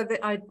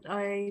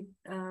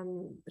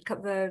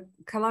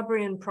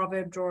Calabrian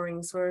proverb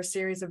drawings were a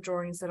series of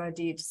drawings that I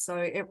did. So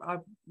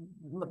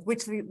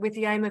with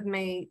the aim of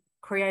me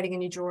creating a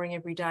new drawing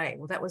every day.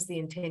 Well, that was the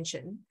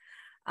intention,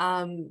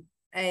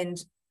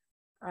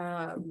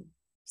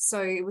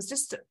 so it was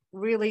just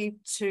really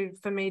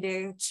for me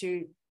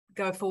to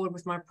go forward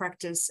with my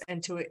practice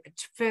and to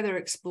further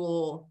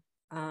explore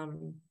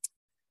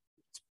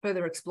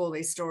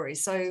these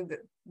stories. So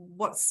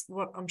what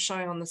I'm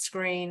showing on the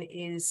screen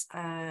is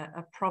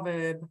a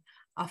proverb,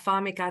 "A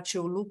fame caccia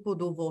il lupo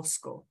do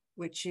bosco,"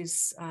 which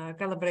is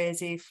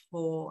Calabrese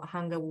for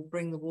 "hunger will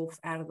bring the wolf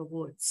out of the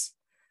woods."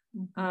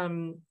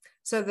 Mm-hmm.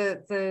 So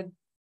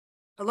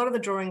a lot of the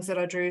drawings that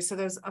I drew, so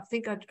there was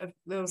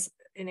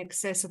in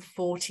excess of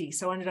 40.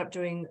 So I ended up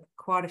doing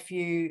quite a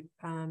few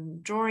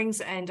drawings,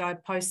 and I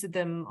posted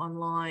them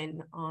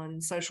online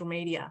on social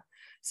media.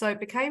 So it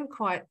became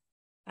quite,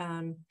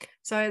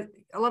 so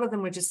a lot of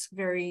them were just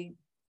very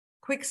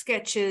quick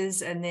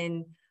sketches, and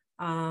then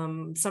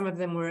some of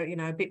them were,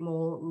 a bit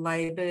more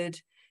laboured.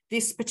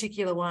 This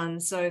particular one,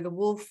 so the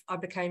wolf, I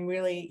became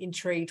really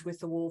intrigued with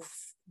the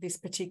wolf. This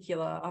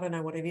particular, I don't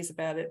know what it is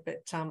about it,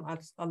 but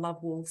I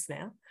love wolves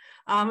now.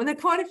 And there are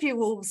quite a few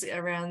wolves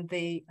around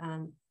the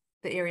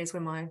areas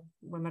where my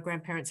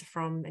grandparents are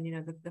from, and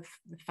the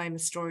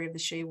famous story of the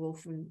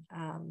she-wolf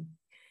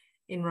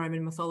in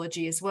Roman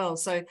mythology as well.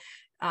 So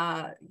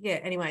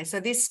anyway, so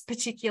this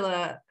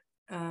particular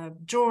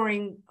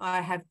drawing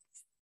I have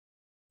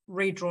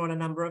redrawn a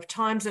number of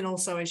times, and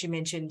also, as you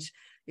mentioned,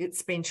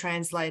 it's been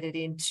translated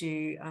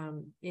into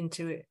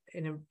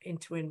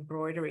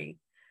embroidery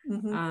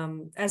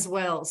as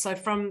well. So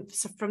from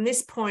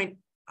this point,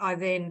 I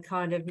then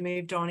kind of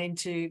moved on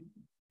into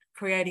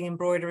creating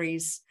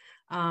embroideries.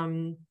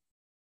 And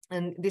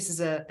this is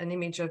an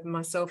image of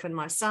myself and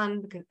my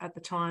son, because at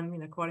the time,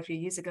 quite a few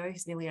years ago,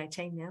 he's nearly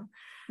 18 now.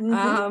 With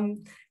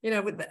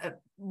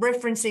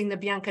referencing the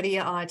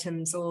Biancheria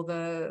items, or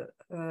the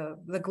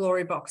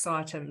Glory Box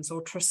items,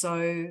 or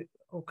trousseau,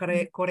 or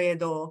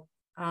corredo,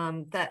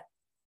 that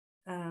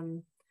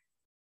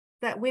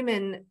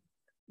women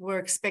were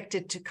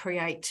expected to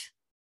create,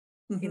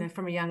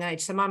 from a young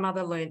age. So my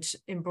mother learnt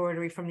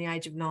embroidery from the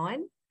age of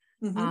 9.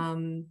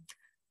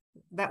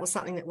 That was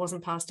something that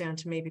wasn't passed down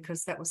to me,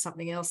 because that was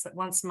something else that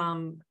once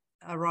Mum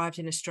arrived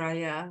in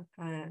Australia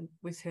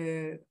with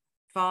her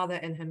father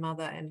and her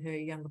mother and her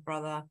younger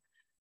brother,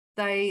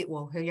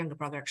 her younger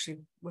brother actually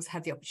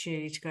had the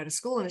opportunity to go to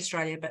school in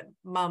Australia, but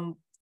Mum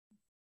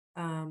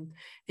the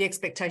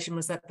expectation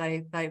was that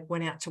they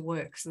went out to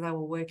work. So they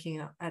were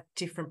working at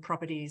different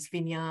properties,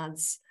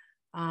 vineyards,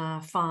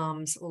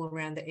 farms all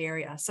around the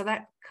area. So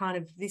that kind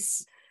of the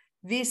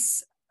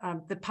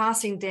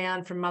passing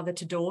down from mother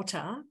to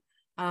daughter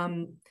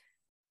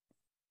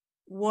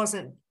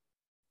wasn't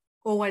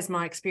always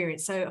my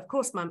experience. So of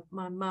course my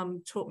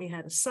mum taught me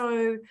how to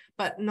sew,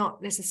 but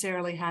not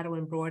necessarily how to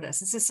embroider.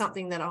 So this is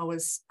something that I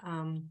was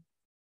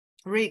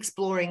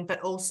re-exploring,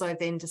 but also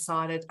then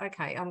decided,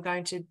 okay, I'm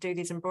going to do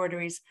these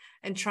embroideries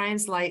and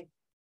translate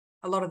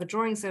a lot of the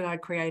drawings that I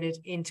created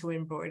into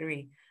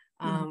embroidery,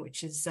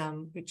 which is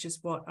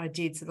what I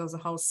did. So there was a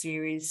whole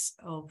series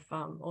of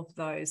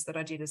those that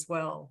I did as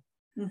well.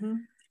 Mm-hmm.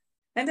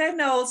 And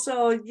then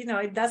also, you know,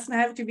 it doesn't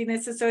have to be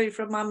necessarily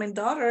from mom and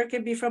daughter. It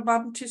can be from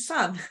mom to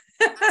son.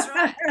 That's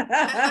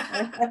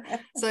right.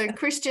 So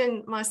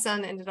Christian, my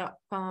son, ended up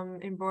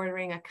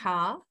embroidering a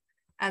car,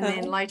 and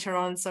then later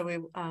on, so we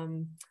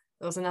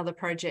there was another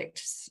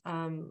project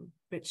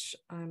which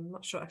I'm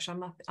not sure.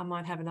 Actually, I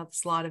might have another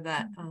slide of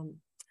that.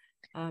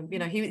 You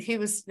know, he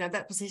was, you know,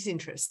 that was his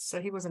interest. So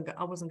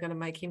I wasn't going to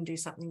make him do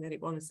something that he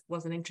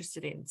wasn't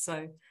interested in.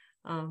 So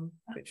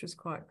which was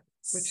quite.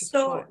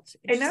 So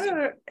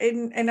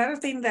another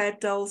thing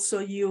that also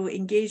you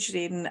engaged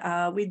in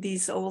with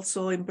these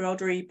also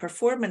embroidery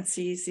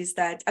performances is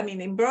that, I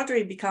mean,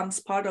 embroidery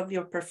becomes part of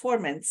your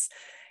performance.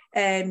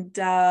 And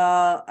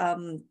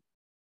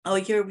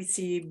here we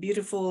see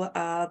beautiful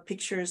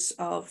pictures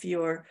of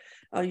your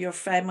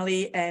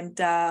family, and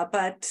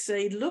but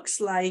it looks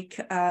like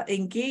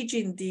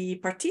engaging the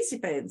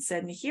participants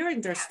and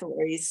hearing their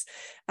stories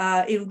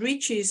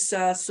enriches,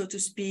 so to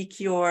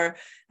speak, your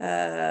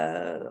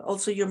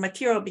also your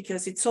material,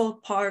 because it's all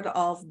part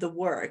of the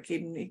work.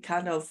 And it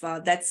kind of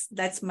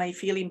that's my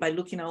feeling by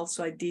looking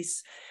also at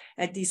this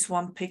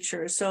one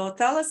picture. So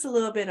tell us a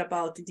little bit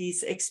about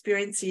these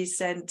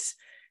experiences and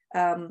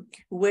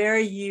where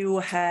you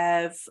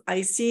have,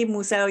 I see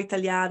Museo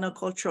Italiano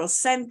Cultural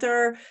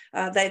Center,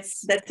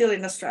 that's still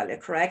in Australia,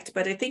 correct?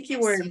 But I think you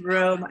were in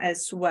Rome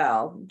as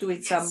well,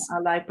 doing some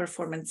live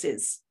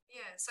performances.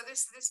 Yeah, so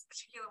this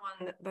particular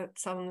one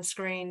that's on the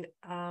screen,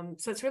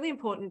 so it's really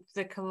important,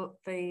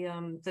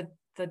 the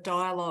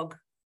dialogue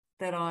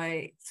that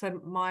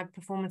so my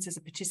performances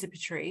are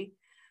participatory,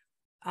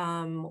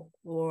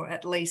 or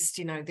at least,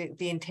 you know,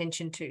 the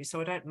intention to, so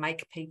I don't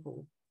make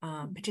people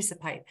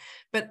participate,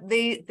 but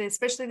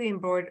especially the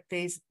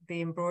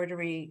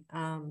embroidery,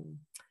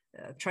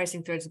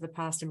 tracing threads of the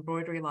past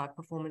embroidery live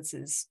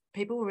performances,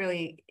 people were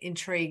really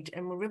intrigued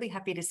and were really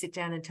happy to sit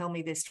down and tell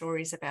me their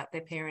stories about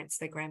their parents,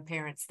 their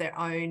grandparents, their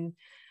own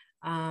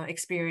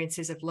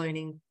experiences of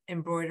learning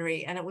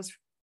embroidery. And it was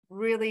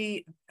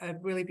really a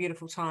really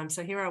beautiful time.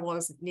 So here I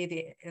was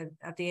near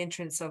at the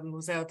entrance of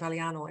Museo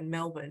Italiano in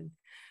Melbourne,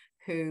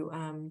 who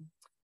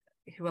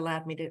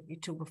allowed me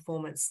to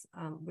performance,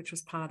 which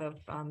was part of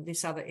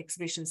this other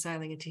exhibition,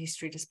 Sailing into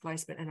History,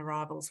 Displacement and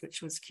Arrivals,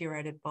 which was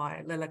curated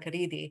by Lella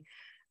Caridi,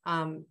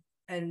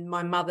 and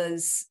my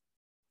mother's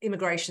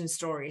immigration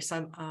story,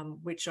 so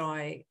which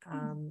I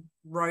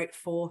wrote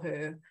for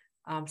her.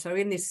 So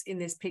in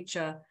this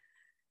picture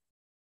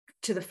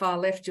to the far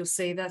left, you'll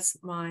see that's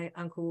my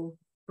uncle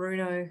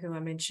Bruno, who I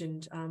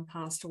mentioned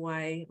passed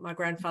away, my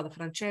grandfather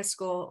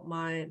Francesco,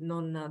 my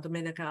nonna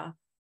Domenica,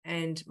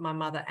 and my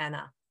mother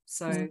Anna.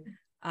 So,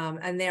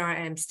 and there I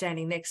am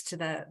standing next to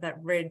that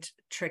red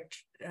check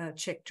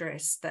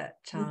dress that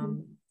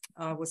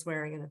I was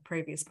wearing in a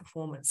previous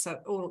performance. So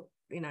it all,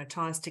 you know,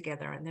 ties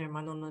together. And there are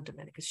my nonna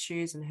Domenica's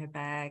shoes and her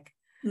bag.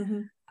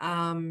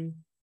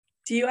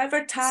 Do you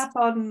ever tap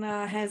on,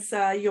 has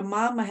your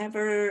mom have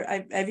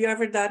you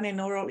ever done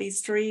an oral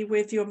history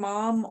with your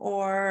mom,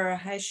 or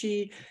has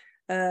she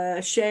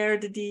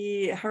shared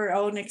her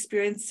own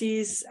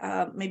experiences,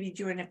 maybe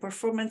during a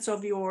performance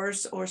of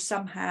yours, or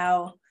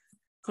somehow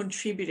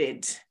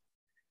contributed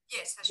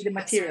to the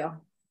material?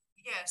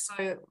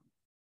 So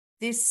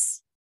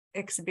this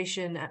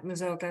exhibition at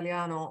Museo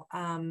Italiano,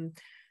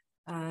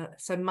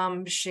 so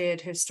Mum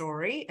shared her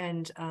story,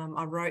 and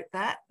I wrote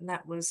that, and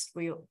there was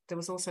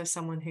also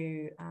someone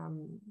who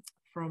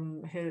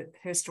from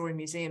her story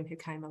museum who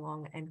came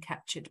along and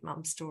captured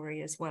Mum's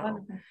story as well.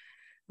 Wonderful.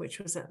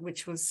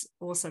 which was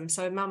awesome.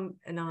 So Mum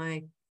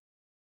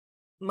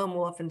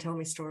will often tell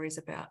me stories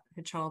about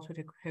her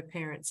childhood, her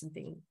parents and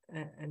things,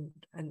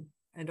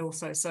 and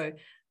also, so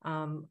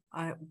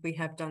we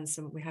have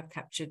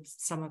captured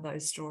some of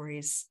those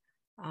stories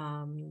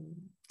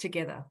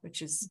together,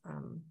 which is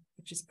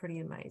pretty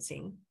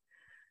amazing.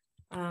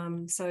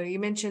 So you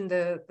mentioned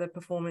the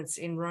performance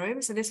in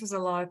Rome. So this was a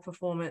live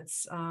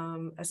performance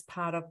as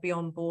part of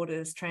Beyond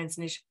Borders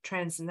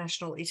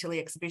Transnational Italy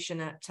exhibition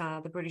at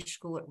the British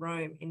School at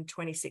Rome in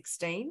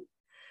 2016.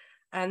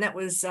 And that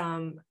was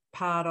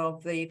part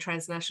of the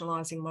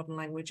Transnationalising Modern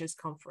Languages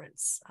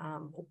Conference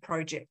or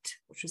project,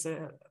 which was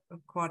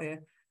quite a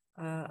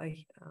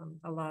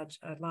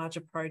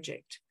larger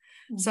project.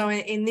 So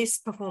in this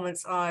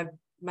performance, I'm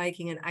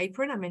making an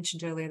apron. I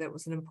mentioned earlier that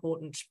was an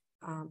important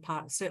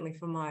part, certainly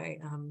for my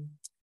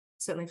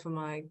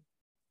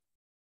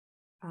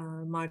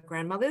my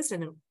grandmothers,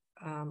 and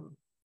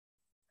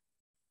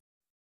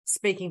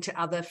speaking to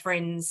other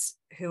friends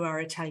who are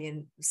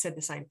Italian said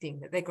the same thing,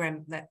 that their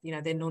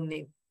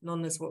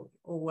nonnas were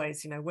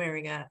always,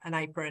 wearing an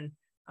apron,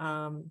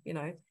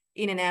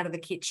 in and out of the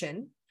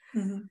kitchen.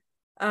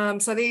 Mm-hmm.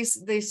 So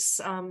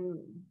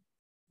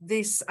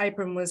this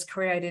apron was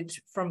created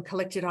from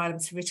collected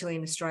items from Italy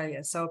and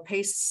Australia. So a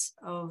piece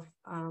of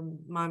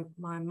my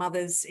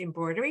mother's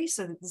embroidery.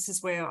 So this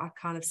is where I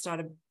kind of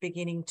started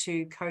beginning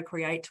to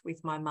co-create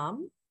with my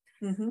mum.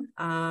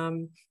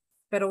 Mm-hmm.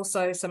 But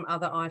also some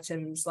other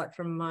items, like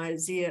from my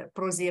Zia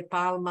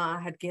Palma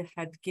had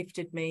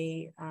gifted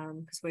me,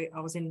 because I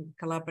was in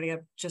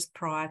Calabria just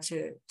prior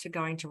to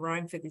going to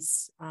Rome for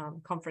this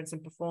conference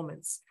and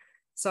performance.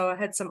 So I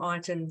had some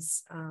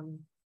items,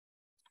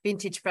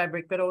 vintage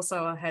fabric, but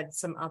also I had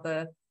some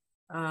other,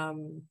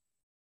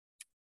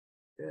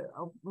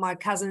 my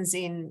cousins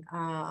in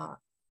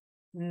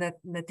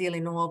Natili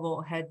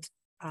Nuovo had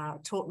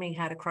taught me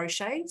how to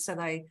crochet. So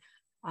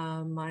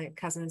my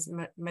cousins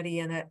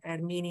Maria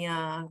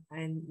Arminia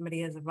and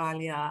Maria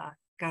Zavaglia,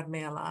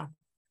 Carmela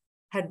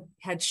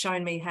had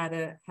shown me how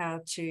they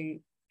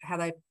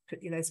put,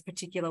 this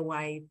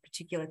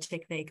particular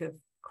technique of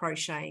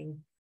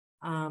crocheting.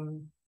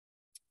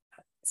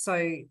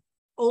 So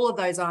all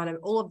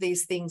of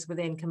these things were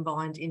then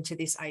combined into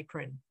this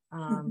apron,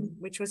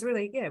 which was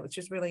really, was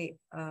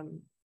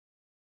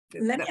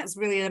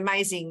really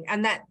amazing.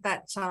 And that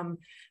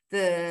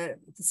the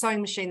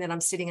sewing machine that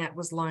I'm sitting at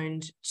was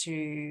loaned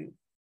to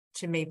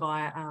me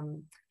by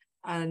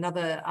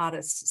another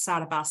artist,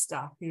 Sara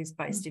Basta, who's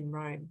based in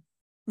Rome.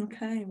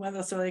 Okay,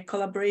 well, so a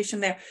collaboration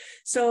there.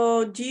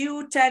 So do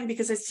you tend,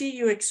 because I see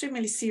you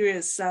extremely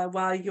serious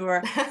while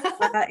you're,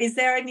 is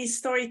there any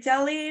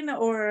storytelling,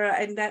 or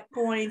at that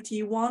point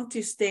you want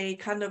to stay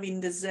kind of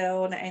in the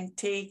zone and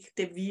take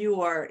the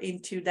viewer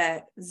into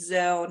that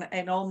zone,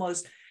 and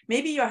almost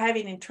maybe you're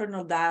having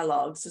internal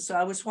dialogues? So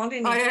I was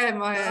wondering.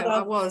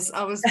 I was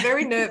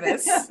very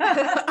nervous.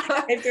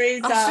 If there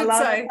is a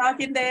lot of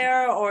talking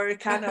there, or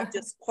kind of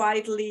just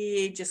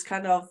quietly, just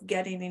kind of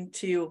getting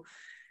into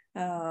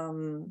I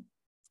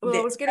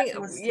was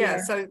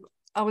so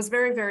I was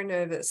very, very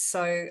nervous.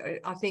 So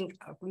I think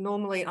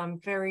normally I'm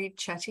very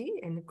chatty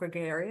and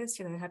gregarious,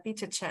 happy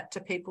to chat to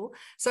people.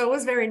 So I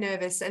was very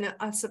nervous, and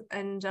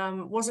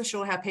wasn't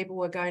sure how people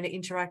were going to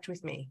interact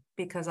with me,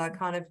 because I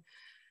kind of,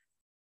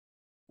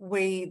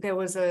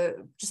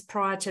 just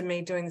prior to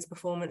me doing this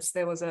performance,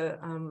 there was a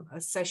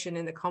session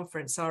in the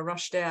conference. So I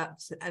rushed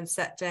out and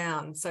sat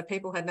down. So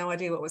people had no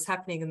idea what was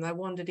happening, and they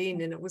wandered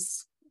in, and it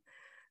was,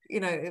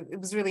 it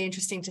was really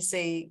interesting to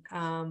see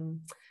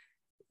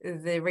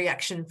the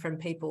reaction from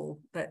people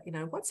that,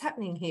 what's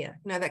happening here,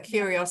 that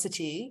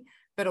curiosity,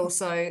 but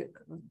also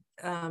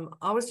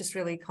I was just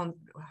really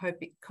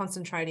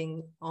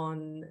concentrating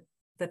on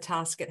the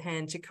task at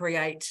hand to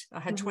create. I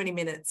had 20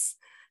 minutes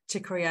to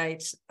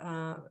create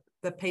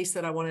the piece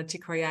that I wanted to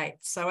create.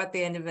 So at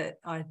the end of it,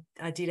 I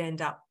did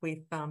end up with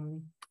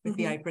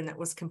the apron that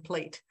was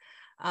complete.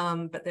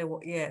 But there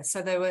were,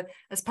 so there were,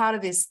 as part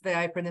of the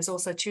apron, there's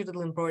also 2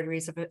 little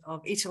embroideries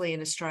of Italy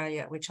and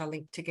Australia, which I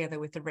linked together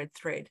with the red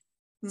thread.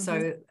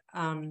 So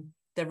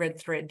the red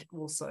thread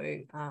also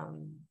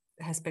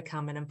has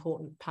become an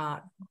important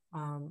part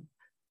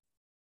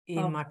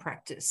in my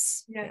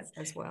practice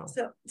as well.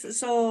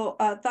 So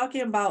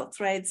talking about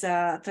threads,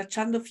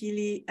 Tracciando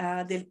fili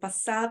del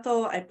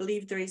passato, I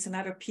believe there is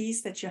another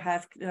piece that you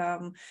have.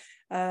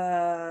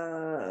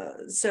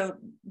 So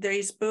there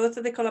is both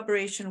the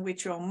collaboration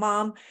with your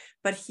mom,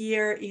 but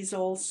here is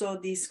also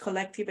this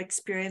collective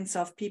experience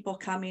of people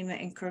coming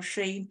and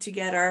crocheting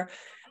together,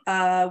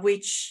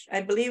 which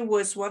I believe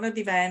was one of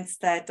the events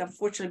that,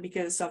 unfortunately,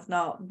 because of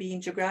not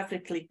being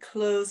geographically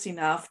close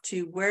enough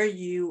to where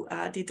you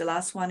did the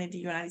last one in the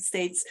United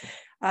States,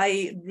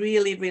 I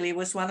really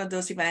was one of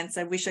those events.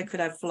 I wish I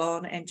could have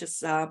flown and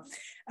just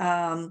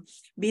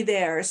be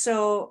there.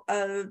 So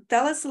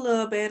tell us a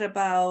little bit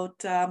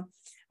about,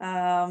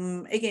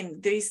 again,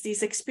 there is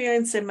this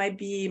experience that might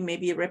be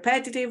maybe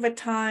repetitive at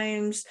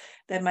times,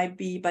 that might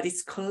be, but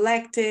it's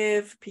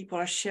collective. People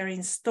are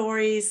sharing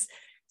stories.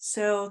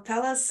 So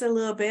tell us a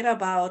little bit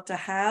about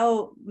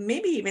how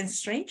maybe even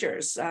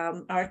strangers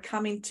are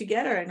coming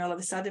together, and all of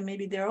a sudden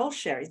maybe they're all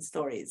sharing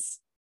stories.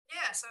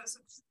 Yeah, so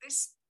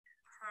this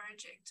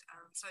project,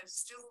 so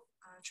still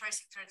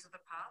Tracing Threads of the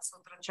Past, or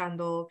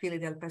Tracciando fili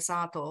del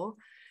passato,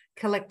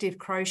 collective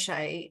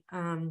crochet,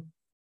 and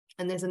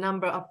there's a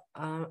number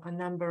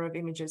of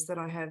images that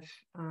I have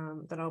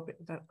that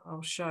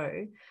I'll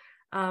show.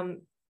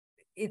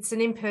 It's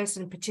an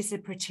in-person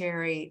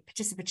participatory,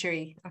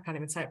 I can't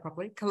even say it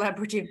properly,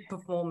 collaborative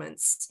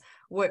performance,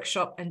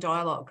 workshop and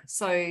dialogue.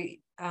 So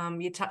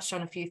you touched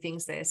on a few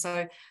things there.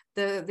 So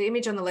the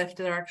image on the left,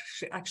 there are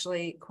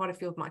actually quite a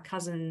few of my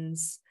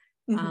cousins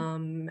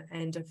and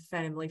a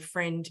family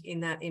friend in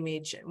that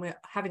image. And we're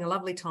having a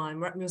lovely time.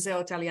 We're at Museo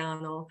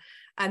Italiano.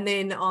 And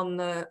then on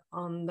the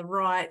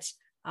right,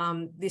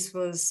 this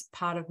was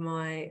part of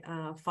my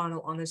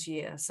final honours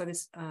year. So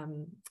this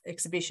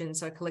exhibition,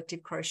 so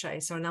collective crochet.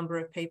 So a number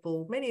of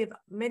people,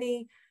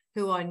 many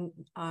who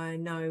I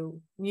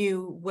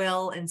knew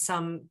well, and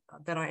some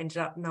that I ended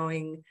up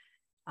knowing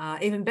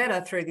even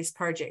better through this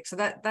project. So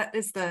that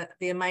is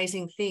the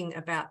amazing thing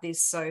about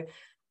this. So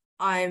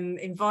I'm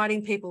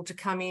inviting people to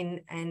come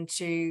in and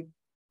to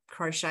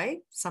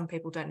crochet. Some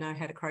people don't know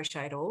how to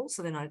crochet at all,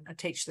 so then I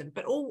teach them.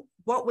 But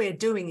what we're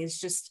doing is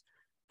just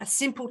a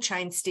simple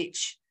chain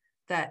stitch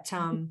that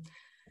and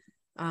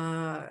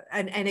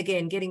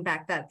again, getting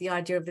back the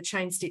idea of the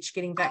chain stitch,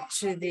 getting back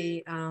to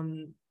the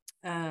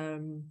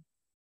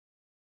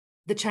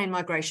chain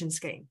migration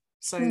scheme.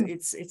 So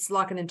it's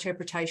like an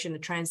interpretation, a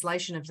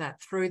translation of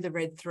that through the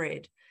red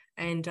thread,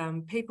 and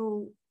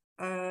people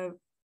are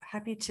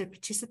happy to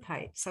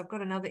participate. So I've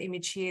got another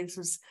image here. This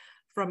was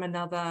from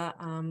another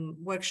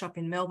workshop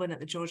in Melbourne at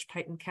the George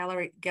Payton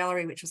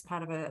Gallery, which was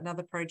part of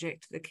another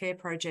project, the CARE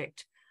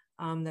project,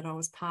 that I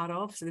was part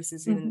of. So this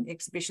is in an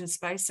exhibition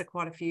space. So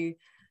quite a few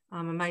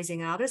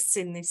amazing artists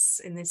in this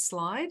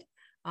slide.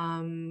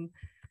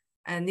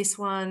 And this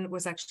one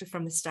was actually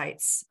from the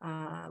States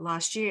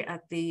last year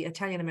at the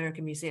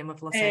Italian-American Museum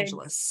of Los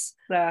Angeles.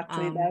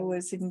 Exactly, that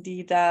was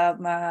indeed,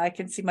 I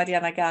can see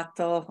Mariana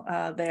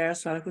Gatto there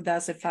as well, who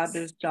does a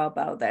fabulous job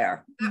out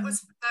there. That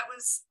was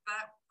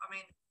I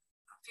mean,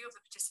 a few of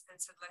the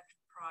participants had left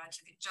prior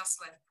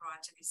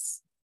to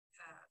this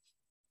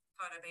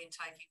photo being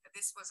taken, but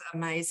this was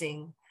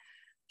amazing.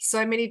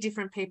 So many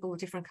different people,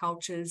 different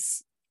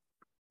cultures,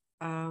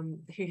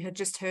 who had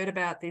just heard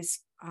about this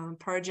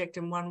project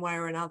in one way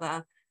or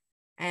another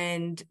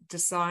and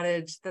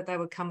decided that they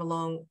would come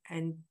along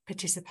and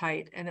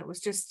participate. And it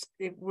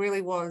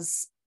really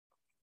was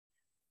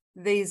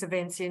these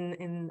events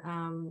in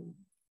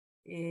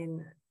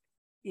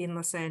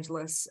Los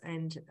Angeles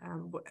and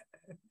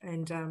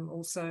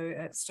also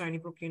at Stony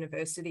Brook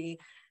University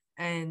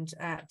and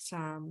at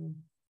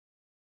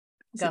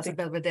Casa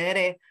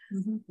Belvedere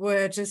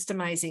were just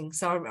amazing.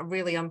 So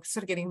I'm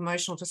sort of getting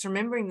emotional just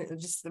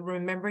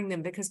remembering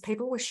them, because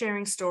people were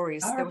sharing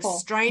stories. Powerful. There were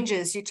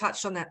strangers, you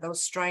touched on that, there were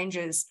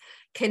strangers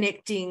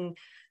connecting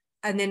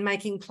and then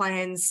making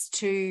plans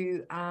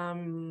to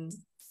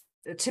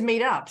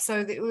meet up.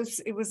 So it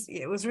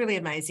was really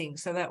amazing.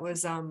 So that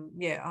was I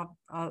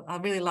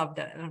really loved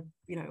it. And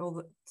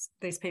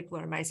these people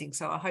are amazing.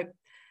 So I hope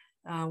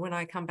when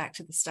I come back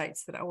to the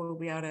States that I will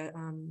be able to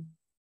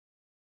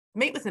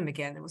meet with them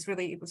again. It was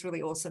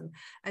really awesome.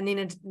 And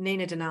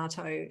Nina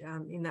Donato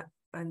in that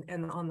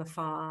and on the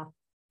far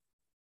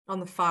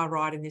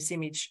right in this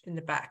image in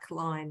the back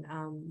line,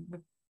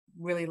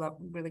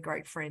 really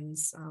great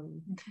friends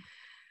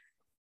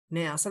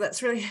now. So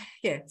that's really,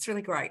 it's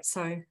really great.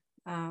 So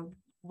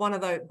one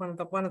of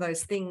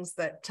those things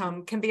that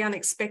can be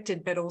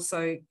unexpected, but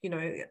also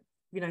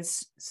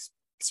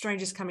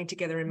strangers coming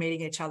together and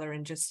meeting each other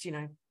and just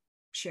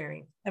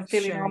sharing and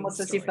feeling almost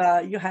as if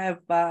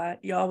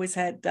you always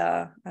had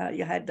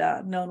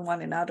known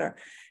one another.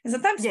 And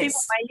sometimes people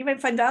might even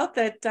find out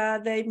that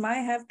they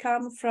might have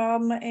come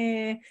from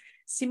a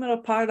similar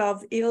part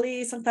of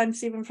Italy,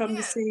 sometimes even from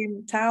the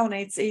same town.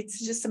 It's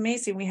just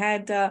amazing. We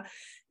had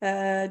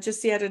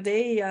just the other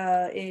day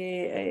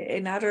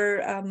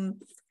another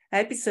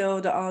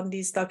episode on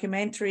this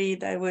documentary.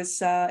 There was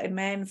a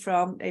man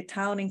from a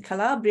town in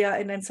Calabria,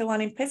 and then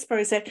someone in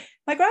Pittsburgh said,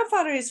 "My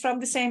grandfather is from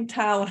the same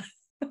town."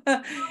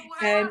 Oh,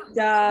 wow.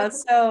 And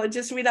so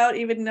just without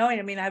even knowing,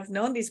 I mean, I've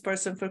known this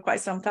person for quite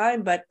some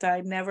time, but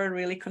I never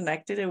really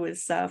connected. It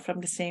was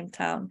from the same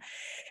town.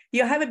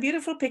 You have a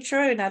beautiful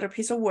picture, another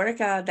piece of work.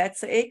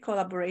 That's a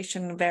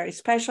collaboration, very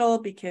special,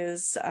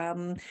 because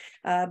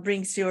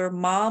brings your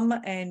mom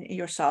and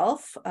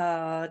yourself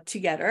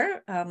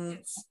together.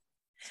 Yes.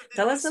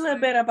 Tell us a little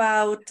bit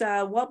about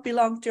what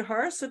belonged to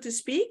her, so to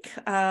speak,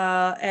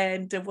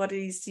 and what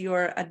is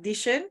your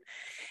addition,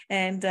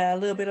 and a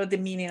little bit of the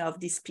meaning of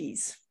this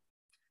piece.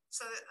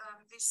 So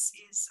this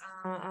is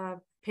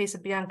a piece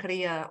of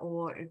biancheria,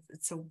 or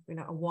it's a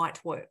white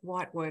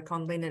work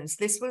on linens.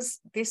 This was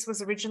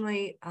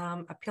originally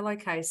a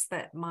pillowcase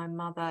that my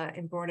mother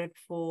embroidered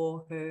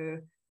for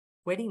her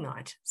wedding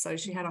night. So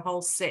she had a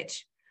whole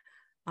set,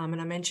 and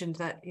I mentioned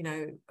that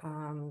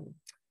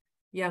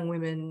young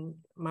women.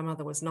 My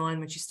mother was 9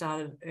 when she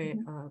started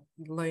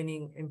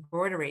learning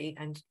embroidery,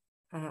 and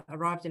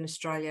arrived in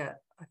Australia,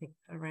 I think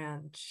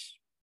around.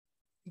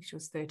 I think she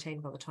was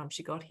 13 by the time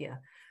she got here.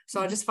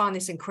 So I just find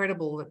this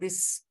incredible that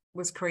this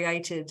was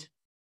created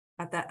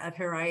at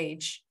her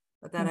age,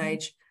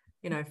 age,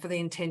 for the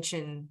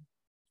intention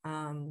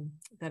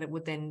that it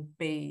would then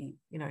be,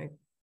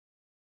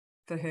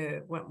 for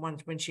her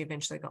when she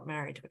eventually got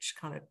married, which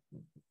kind of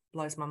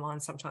blows my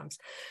mind sometimes.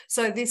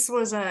 So this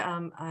was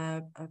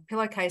a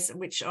pillowcase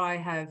which I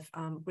have,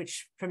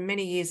 which for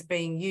many years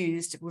being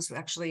used, it was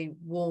actually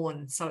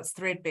worn. So it's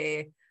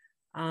threadbare.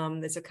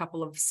 There's a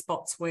couple of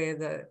spots where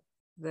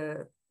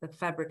the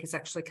fabric is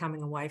actually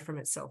coming away from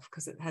itself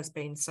because it has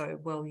been so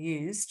well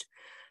used.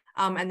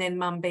 And then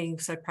mum, being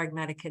so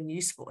pragmatic and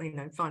useful, you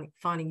know,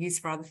 finding use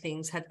for other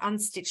things, had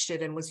unstitched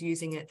it and was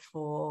using it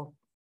for,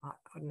 I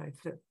don't know,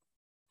 for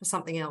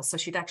something else. So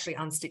she'd actually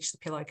unstitched the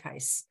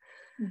pillowcase.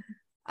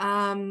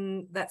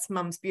 That's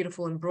mum's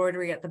beautiful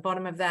embroidery at the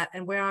bottom of that.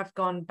 And where I've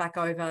gone back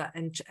over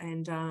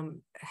and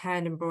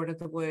hand embroidered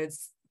the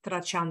words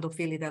 "Tracciando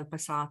fili del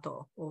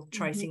passato," or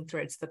tracing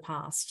threads of the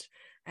past.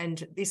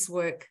 And this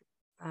work,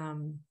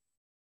 I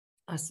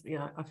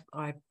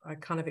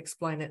kind of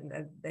explain it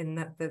in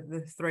that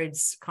the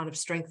threads kind of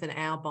strengthen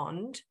our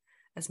bond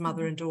as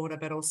mother and daughter,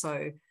 but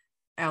also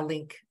our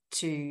link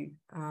to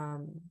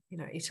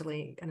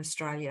Italy and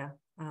Australia,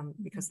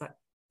 because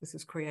this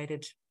was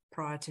created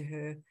prior to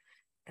her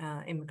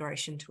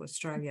immigration to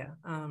Australia.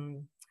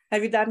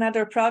 Have you done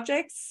other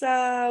projects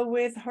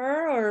with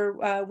her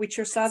or with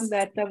your son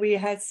that we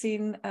had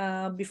seen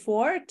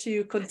before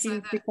to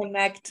continue to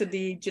connect to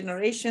the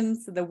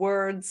generations, the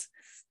words?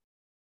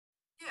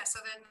 Yeah, so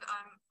then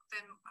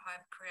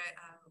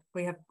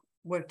we have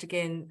worked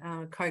again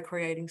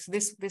co-creating. So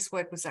this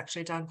work was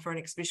actually done for an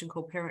exhibition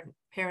called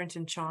Parent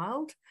and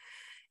Child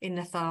in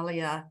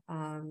Nathalia,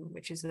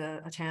 which is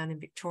a town in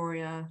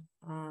Victoria,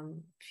 a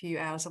few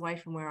hours away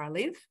from where I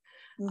live.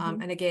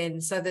 And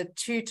again, so the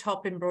two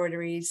top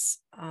embroideries,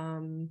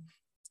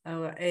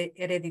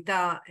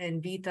 Eredità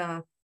and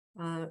Vita,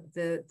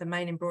 the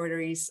main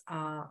embroideries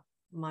are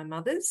my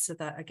mother's. So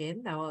that,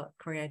 again, they were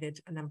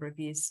created a number of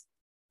years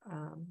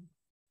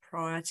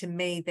prior to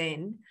me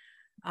then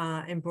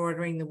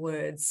embroidering the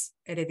words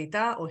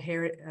Eredità, or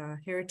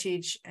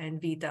heritage,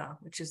 and Vita,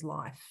 which is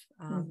life.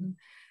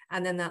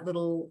 And then that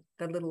little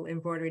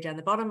embroidery down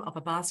the bottom of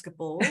a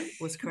basketball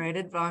was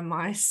created by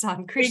my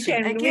son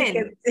Christian.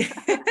 Again,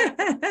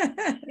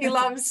 he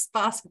loves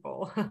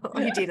basketball,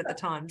 or he did at the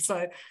time.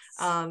 So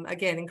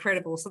again,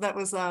 incredible. So that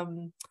was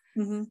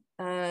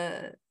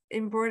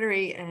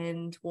embroidery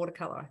and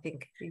watercolor, I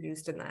think, we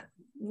used in that.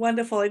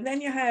 Wonderful. And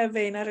then you have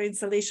another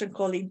installation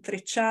called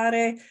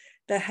Intrecciare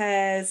that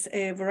has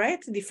a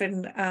variety of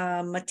different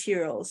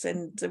materials,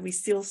 and we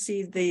still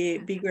see the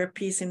bigger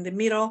piece in the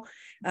middle,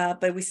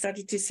 but we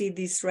started to see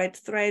this red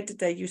thread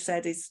that you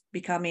said is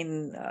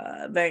becoming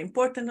very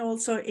important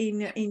also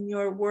in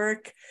your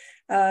work.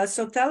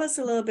 So tell us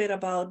a little bit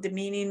about the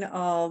meaning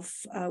of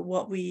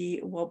what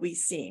we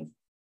see.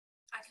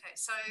 Okay,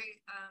 so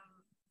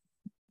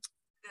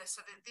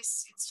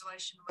this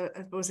installation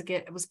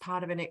was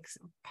part of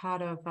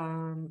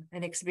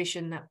an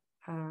exhibition that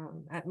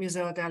at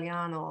Museo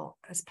Italiano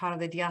as part of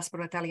the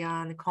Diaspora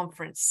Italiana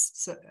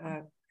conference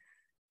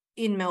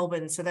in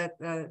Melbourne. So that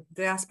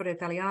Diaspora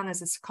Italiana is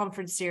this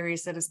conference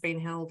series that has been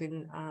held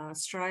in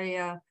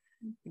Australia,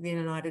 the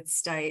United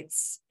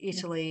States,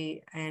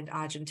 Italy, and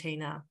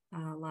Argentina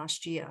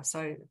last year.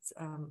 So it's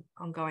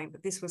ongoing,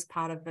 but this was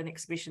part of an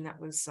exhibition that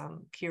was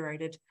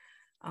curated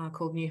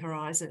called New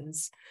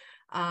Horizons.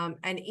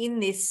 And in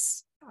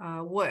this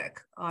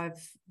work,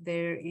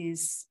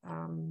 there's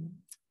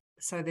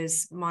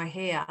my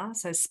hair,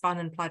 so spun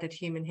and plaited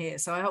human hair.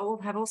 So I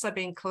have also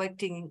been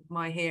collecting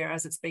my hair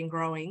as it's been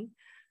growing.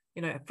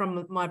 You know,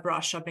 from my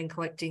brush, I've been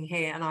collecting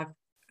hair, and I've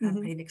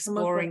been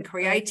exploring,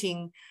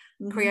 creating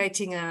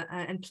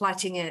and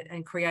plaiting it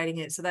and creating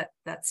it. So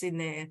that's in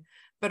there.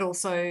 But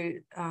also,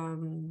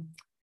 so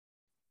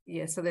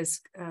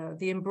there's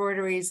the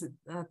embroideries,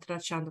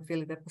 Tracciando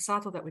fili del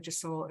passato, that we just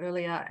saw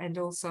earlier, and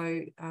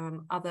also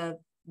other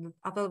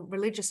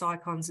religious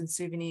icons and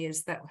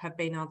souvenirs that have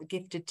been either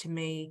gifted to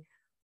me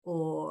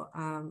or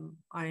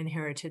I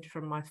inherited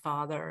from my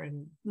father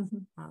and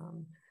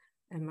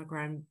my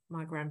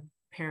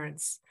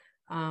grandparents,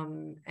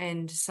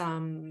 and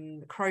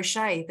some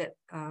crochet that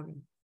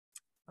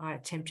I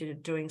attempted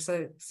at doing.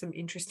 So some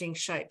interesting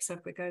shapes. So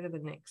if we go to the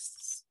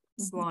next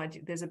slide,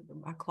 there's a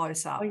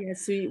close up. Oh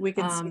yes, we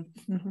can see.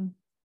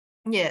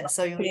 Yeah,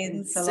 so you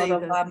pins, a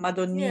lot of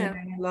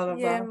Madonnine, a lot of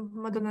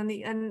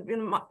Madonnine,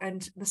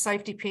 and the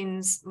safety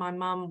pins. My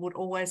mum would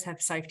always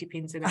have safety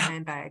pins in her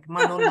handbag.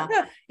 My nonna,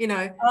 you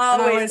know,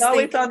 always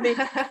on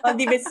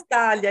the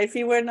vestaglia. If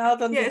you were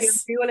not on the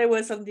Gambiole, it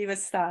was on the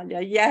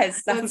vestaglia.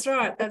 Yes, that's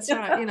right. That's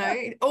right. You know,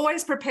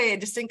 always prepared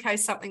just in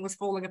case something was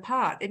falling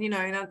apart. And you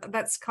know,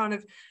 that's kind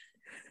of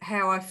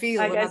how I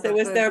feel. I guess it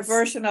was their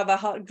version of a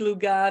hot glue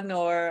gun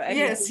or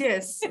anything.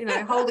 Yes, you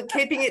know,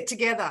 keeping it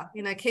together,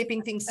 you know,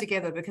 keeping things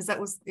together, because that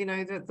was, you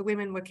know, the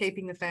women were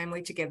keeping the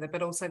family together,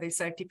 but also these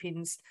safety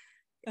pins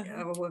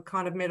were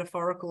kind of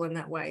metaphorical in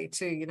that way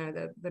too, you know,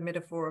 the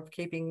metaphor of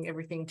keeping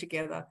everything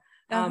together.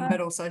 But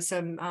also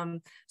some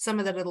of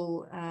the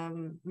little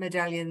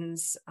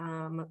medallions,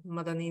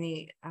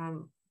 Madonnini,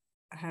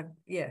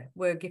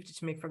 were gifted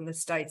to me from the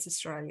States,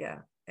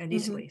 Australia, and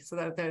Italy.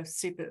 So they're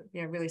super,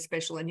 you know, really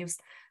special. And you've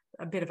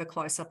a bit of a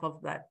close-up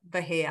of that,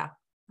 the hair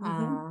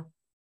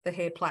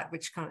plait,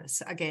 which kind of,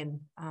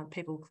 again,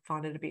 people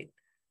find it a bit,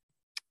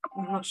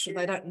 I'm not sure,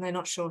 they're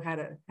not sure how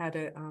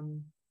to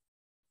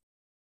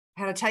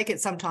take it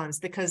sometimes,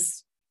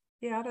 because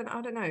I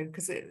don't know,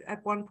 because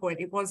at one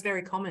point it was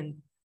very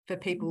common for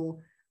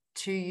people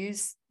to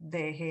use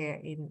their hair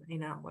in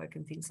artwork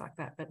and things like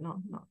that, but not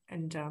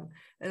and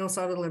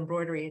also a little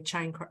embroidery,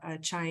 a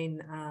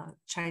chain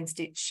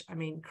stitch,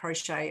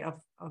 crochet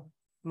of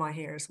my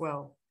hair as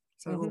well.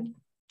 So all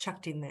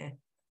chucked in there.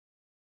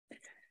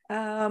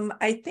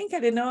 I think, I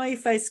don't know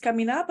if it's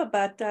coming up,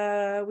 but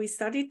we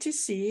started to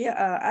see,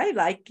 I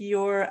like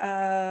your,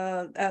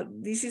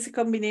 this is a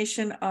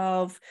combination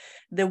of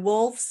the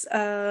wolves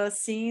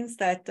scenes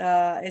that,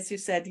 as you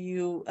said,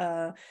 you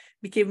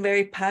became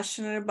very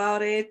passionate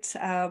about it.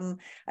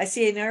 I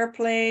see an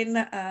airplane,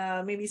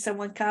 maybe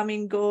someone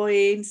coming,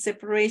 going,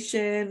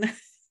 separation.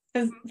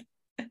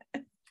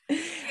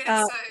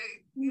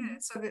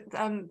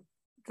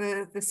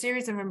 The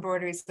series of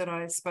embroideries that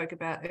I spoke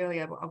about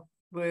earlier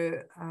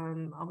were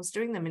I was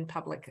doing them in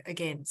public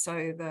again.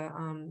 So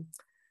the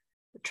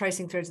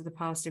tracing threads of the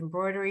past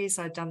embroideries,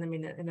 I'd done them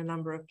in a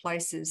number of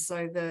places.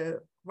 So the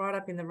right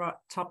up in the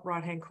top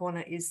right hand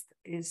corner is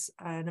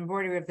an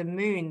embroidery of the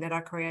moon that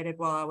I created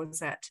while I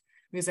was at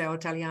Museo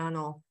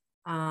Italiano,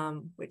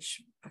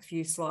 which a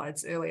few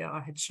slides earlier I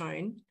had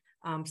shown.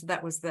 So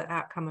that was the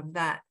outcome of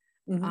that.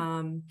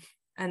 And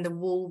the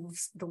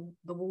wolves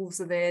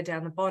are there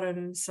down the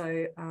bottom.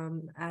 So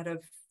out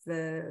of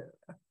the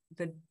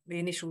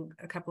initial,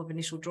 a couple of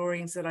initial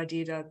drawings that I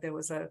did, there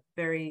was a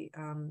very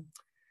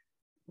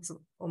was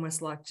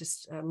almost like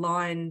just a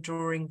line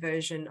drawing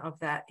version of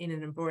that in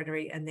an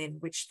embroidery, and then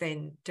which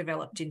then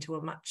developed into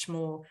a much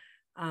more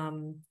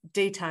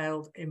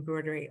detailed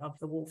embroidery of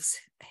the wolf's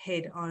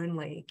head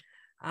only.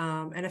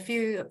 And a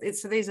few of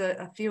these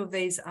are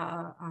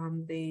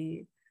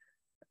the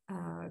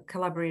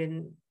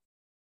Calabrian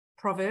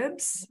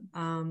proverbs,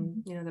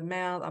 the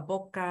mouth, a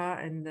bocca,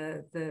 and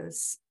the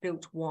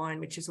spilt wine,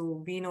 which is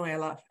all vino e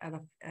la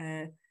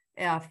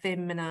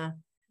femmina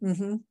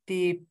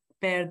ti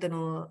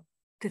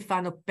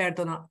fanno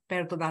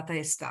perdono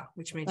testa,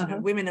 which means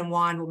women and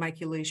wine will make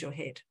you lose your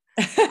head,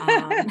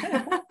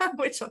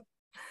 which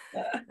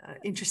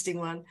interesting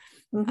one.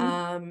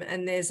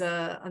 And there's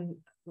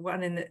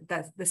one in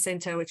the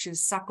center, which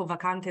is sacco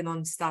vacante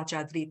non sta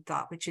già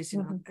dritta, which is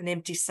an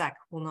empty sack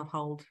will not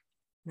hold.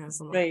 No,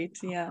 great.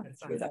 Yeah.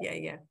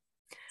 Yeah.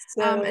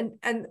 So,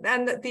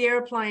 and the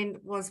airplane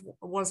was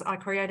I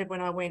created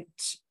when I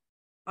went.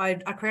 I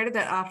created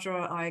that after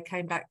I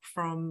came back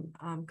from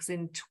because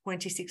in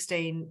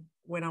 2016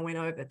 when I went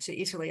over to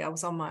Italy, I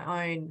was on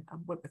my own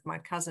with my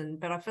cousin,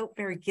 but I felt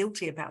very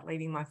guilty about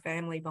leaving my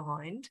family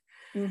behind.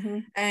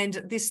 And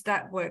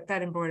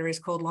that embroidery is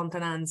called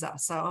Lontananza.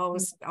 So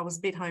I was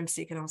a bit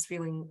homesick, and I was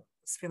feeling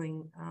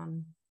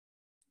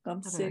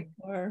homesick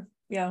or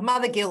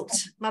mother guilt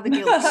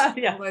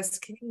yeah. all those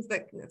things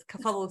that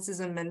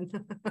Catholicism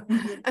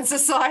and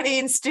society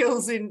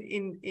instills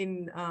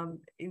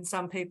in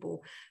some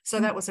people. So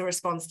that was a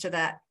response to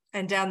that.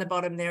 And down the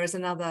bottom there is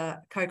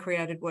another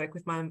co-created work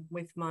with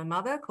my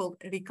mother called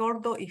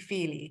Ricordo I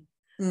figli,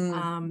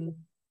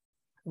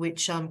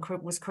 which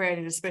was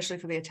created especially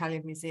for the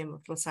Italian Museum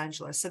of Los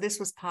Angeles. So this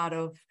was part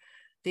of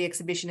the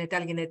exhibition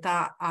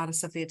Italianità,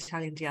 Artists of the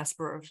Italian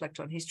Diaspora Reflect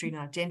on History and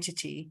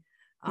Identity,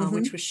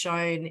 which was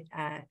shown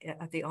at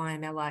the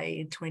IMLA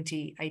in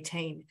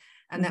 2018,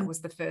 and that was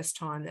the first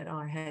time that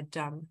I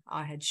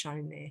had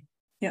shown there.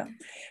 Yeah,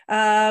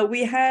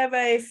 we have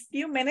a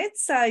few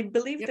minutes. I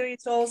believe there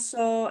is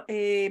also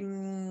a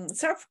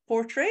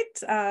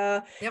self-portrait.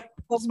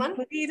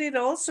 Completed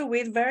also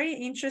with very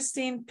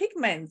interesting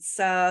pigments.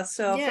 First,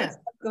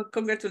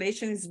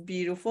 congratulations,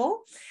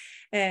 beautiful.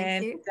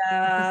 And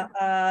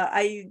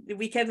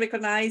we can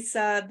recognize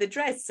the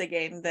dress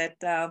again that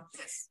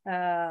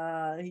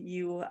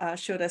you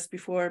showed us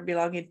before,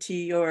 belonging to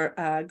your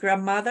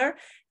grandmother.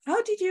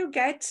 How did you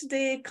get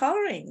the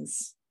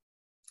colorings?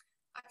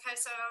 Okay,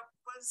 so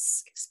I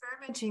was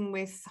experimenting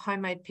with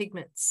homemade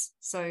pigments.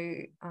 So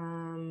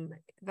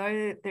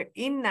though they're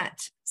in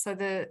that, so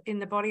in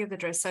the body of the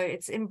dress, so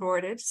it's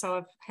embroidered. So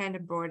I've hand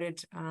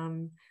embroidered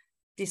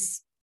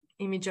this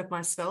image of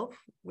myself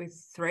with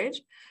thread,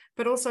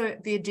 but also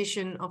the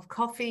addition of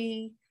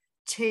coffee,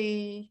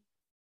 tea,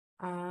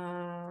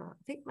 I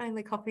think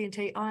mainly coffee and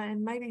tea,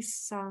 and maybe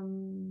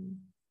some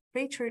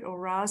beetroot or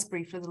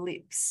raspberry for the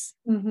lips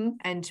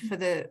and for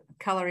the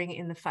colouring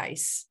in the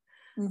face.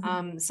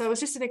 So it was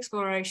just an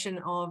exploration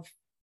of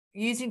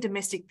using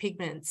domestic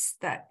pigments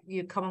that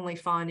you commonly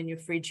find in your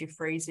fridge, your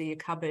freezer, your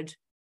cupboard.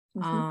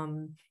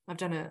 I've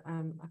done a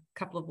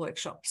couple of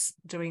workshops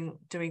doing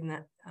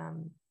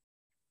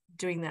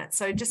that.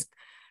 So just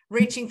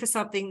reaching for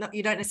something that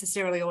you don't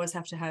necessarily always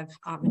have to have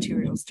art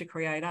materials to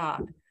create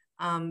art,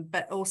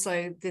 but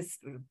also this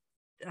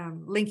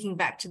linking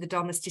back to the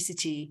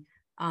domesticity,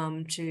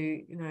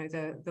 to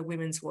the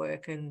women's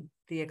work and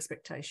the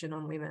expectation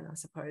on women, I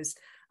suppose,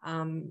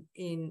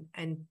 in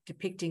and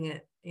depicting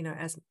it,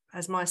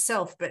 as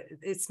myself, but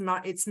it's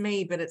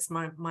me, but it's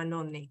my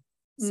nonni.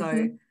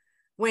 So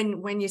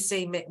when you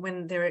see me,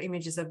 when there are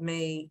images of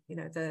me,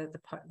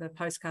 the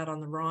postcard on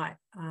the right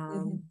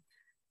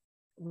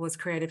was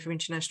created for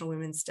International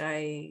Women's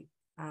Day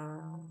a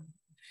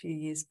few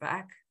years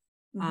back,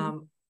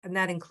 and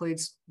that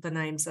includes the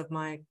names of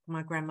my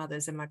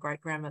grandmothers and my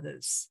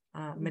great-grandmothers,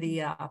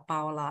 Maria,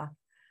 Paola,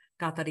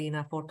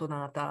 Caterina,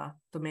 Fortunata,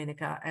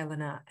 Domenica,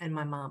 Elena, and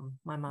my mum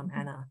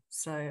Anna.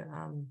 So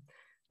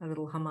a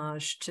little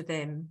homage to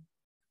them.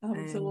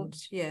 Absolutely.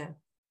 And yeah,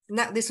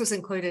 and this was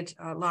included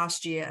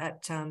last year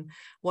at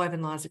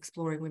Woven Lives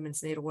Exploring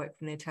Women's Needlework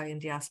from the Italian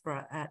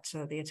Diaspora at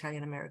the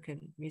Italian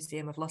American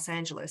Museum of Los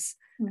Angeles.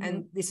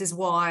 And this is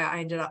why I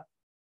ended up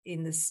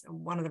in this,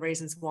 one of the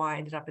reasons why I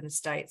ended up in the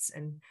States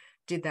and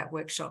did that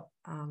workshop,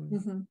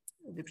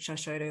 which I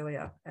showed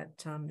earlier at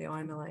the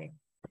IMLA.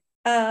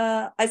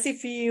 As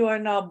if you are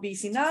not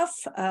busy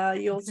enough,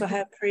 you also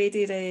have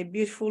created a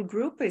beautiful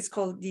group. It's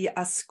called the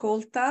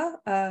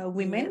Ascolta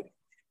Women. Yep.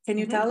 Can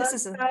you tell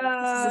us? Can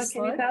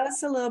you tell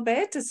us a little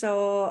bit?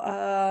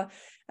 So,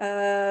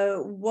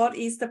 what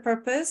is the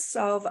purpose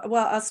of?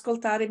 Well,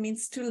 ascoltare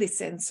means to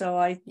listen. So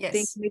I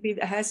think maybe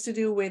it has to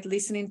do with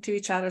listening to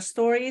each other's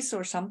stories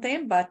or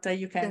something. But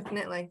you can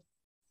definitely.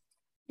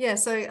 Yeah.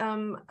 So,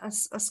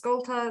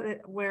 Ascolta,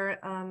 we're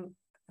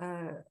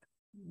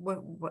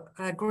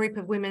a group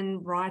of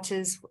women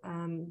writers.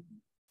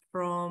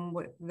 From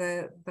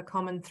the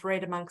common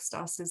thread amongst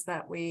us is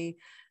that we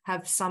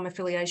have some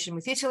affiliation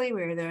with Italy.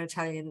 We're either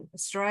Italian,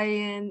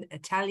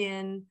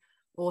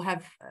 or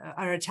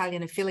are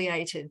Italian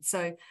affiliated.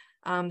 So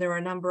there are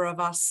a number of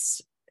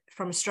us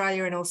from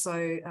Australia and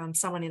also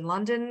someone in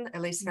London,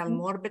 Alice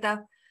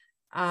Callipari-Marcuzzo.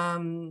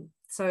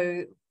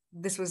 So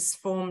this was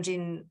formed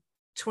in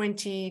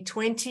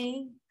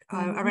 2020.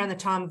 Around the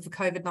time of the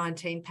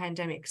COVID-19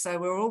 pandemic. So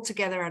we were all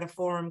together at a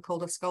forum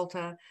called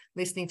Ascolta,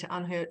 listening to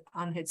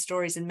unheard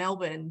stories in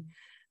Melbourne.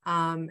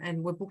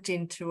 And we're booked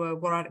into a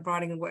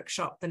writing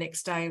workshop the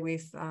next day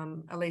with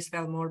Alice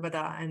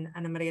Callipari-Marcuzzo and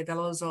Anna Maria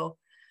Dell'Oso.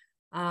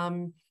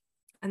 And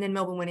then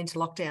Melbourne went into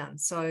lockdown.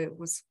 So it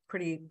was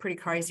pretty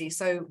crazy.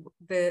 So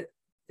the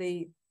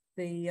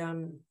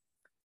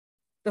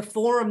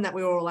forum that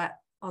we were all at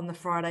on the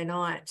Friday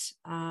night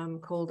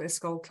called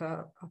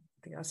Ascolta, I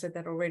think I said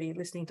that already,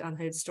 listening to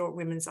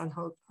women's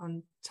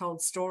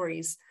untold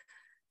stories.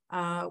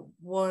 There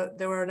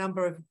were a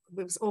number of,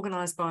 it was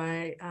organised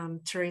by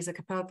Teresa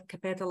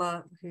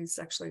Capetola, who's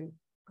actually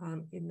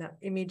in that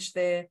image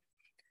there.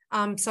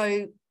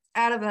 So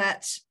out of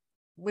that,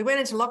 we went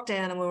into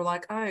lockdown and we were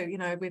like, oh,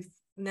 we've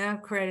now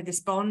created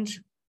this bond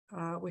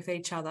with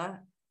each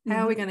other.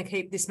 How are we going to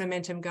keep this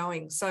momentum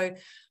going? So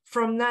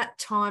from that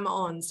time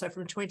on, so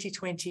from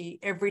 2020,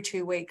 every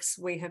 2 weeks,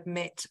 we have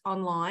met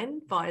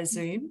online via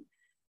Zoom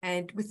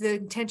and with the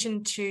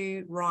intention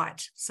to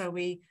write. So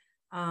we,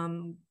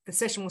 the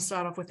session will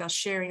start off with us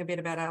sharing a bit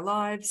about our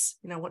lives,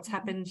 what's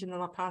happened in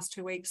the past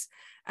 2 weeks.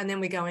 And then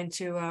we go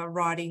into a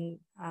writing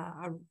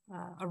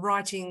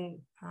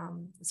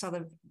sort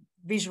of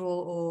visual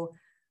or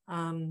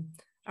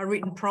a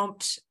written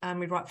prompt.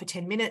 We write for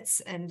 10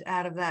 minutes, and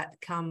out of that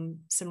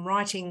come some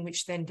writing,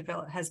 which then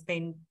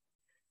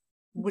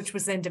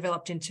was then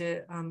developed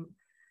into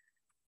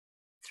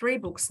 3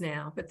 books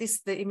now. But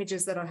the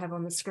images that I have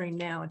on the screen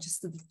now are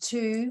just the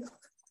 2.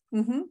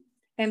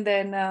 And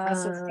then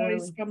some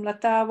stories from La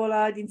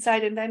Tavola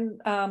inside, and then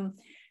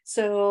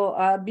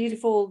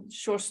beautiful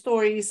short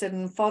stories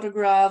and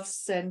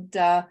photographs and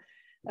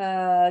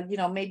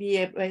maybe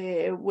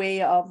a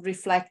way of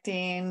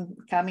reflecting,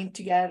 coming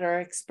together,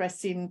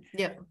 expressing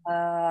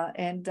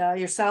and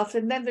yourself.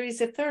 And then there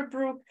is a third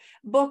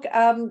book,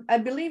 I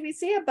believe,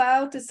 is it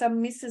about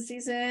some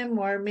mysticism,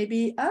 or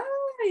maybe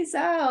it's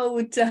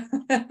out.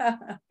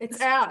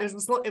 It's out.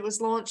 It was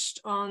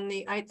launched on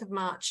the 8th of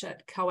March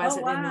at COAS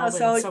in Melbourne.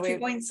 So to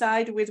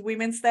coincide with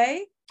Women's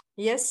Day?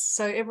 Yes.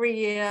 So every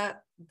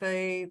year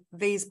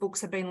these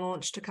books have been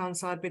launched to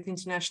coincide with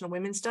International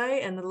Women's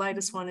Day, and the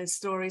latest one is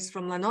Stories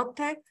from La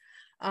Notte,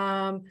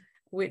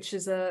 which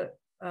is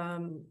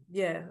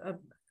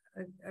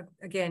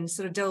again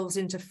sort of delves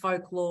into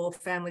folklore,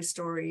 family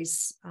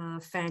stories,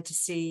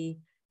 fantasy,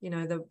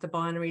 the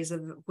binaries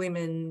of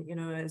women,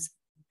 as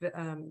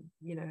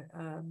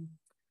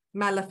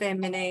male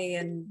femine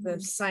and the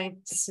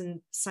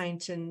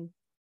saint and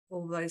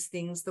all those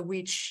things, the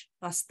witch,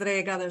 la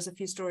strega. There's a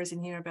few stories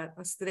in here about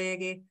la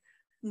streghe,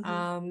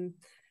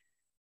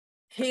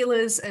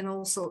 healers and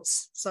all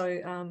sorts.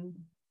 So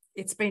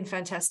it's been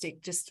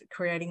fantastic just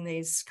creating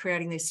these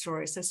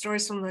stories. So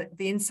stories from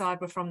the inside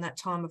were from that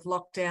time of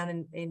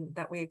lockdown and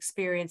that we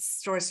experienced.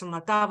 Stories from La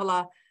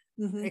Tavola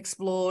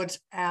explored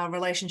our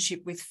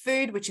relationship with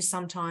food, which is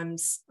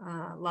sometimes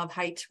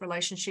love-hate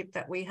relationship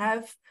that we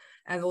have,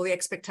 and all the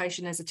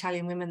expectation as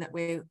Italian women that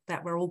we're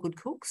all good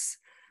cooks,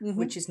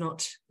 which is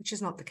not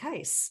the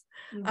case.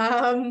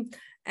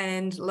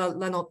 And La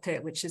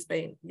Notte, which has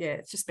been,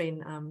 it's just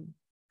been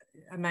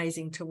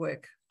amazing to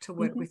work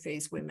with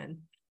these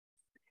women.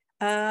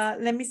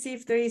 Let me see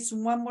if there is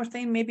one more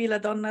thing. Maybe La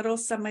Donna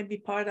Rossa might be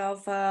part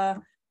of.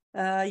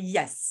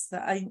 Yes,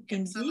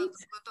 indeed.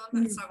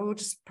 So we'll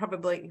just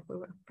probably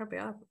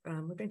are.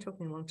 We've been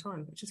talking a long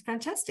time, which is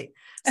fantastic.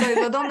 So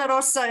La Donna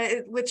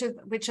Rossa, which are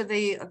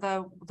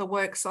the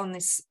works on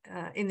this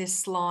in this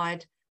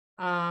slide.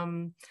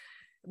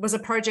 was a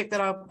project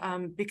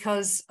that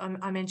because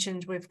I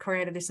mentioned we've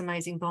created this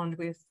amazing bond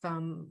with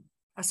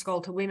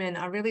Ascolta Women.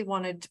 I really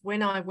wanted,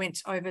 when I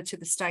went over to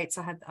the States,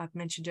 I've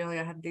mentioned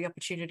earlier, I had the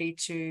opportunity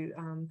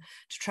to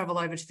travel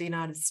over to the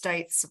United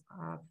States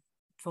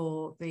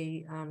for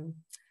the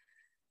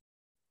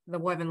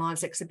Woven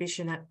Lives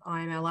exhibition at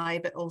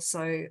IMLA, but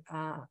also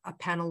a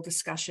panel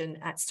discussion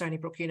at Stony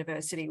Brook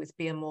University with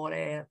Bia More,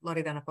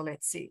 Loredana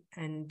Polezzi,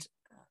 and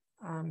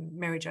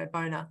Mary Jo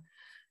Boner,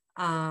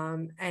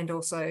 and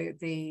also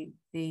the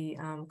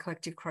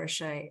collective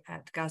crochet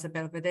at Gaza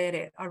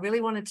Belvedere. I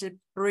really wanted to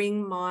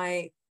bring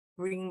my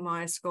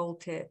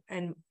Ascolta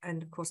and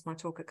of course my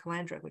talk at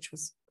Calandra, which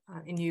was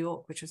in New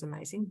York, which was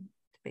amazing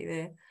to be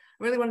there.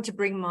 I really wanted to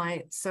bring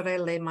my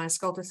sorelle, my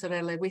Ascolta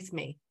sorelle, with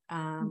me.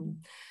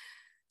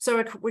 So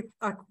I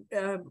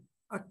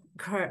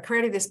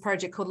created this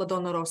project called La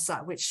Donna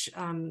Rossa, which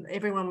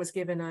everyone was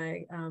given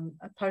a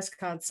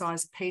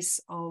postcard-sized piece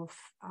of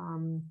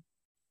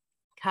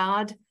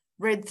card,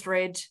 red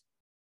thread,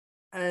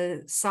 a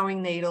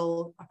sewing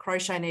needle, a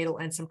crochet needle,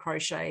 and some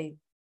crochet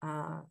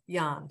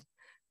yarn,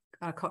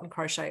 cotton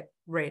crochet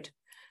red.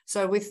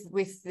 So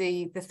with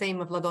the theme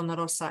of La Donna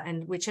Rossa,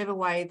 and whichever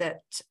way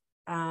that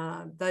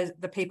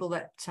the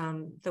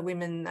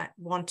women that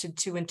wanted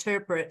to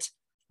interpret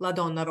La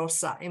Donna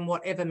Rossa in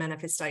whatever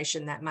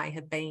manifestation that may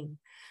have been.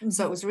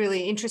 So it was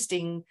really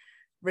interesting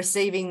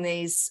receiving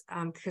these,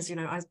 because, you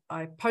know,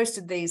 I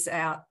posted these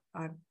out,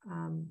 I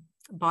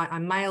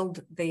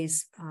mailed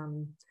these,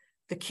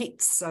 the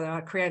kits. So I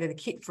created a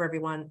kit for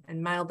everyone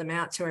and mailed them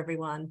out to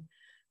everyone,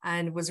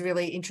 and it was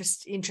really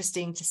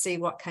interesting to see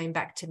what came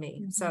back to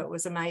me. So it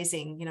was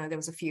amazing. You know, there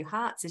was a few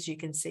hearts, as you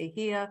can see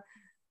here.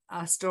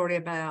 A story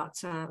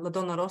about La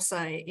Donna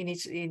Rossa in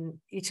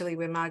Italy,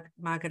 where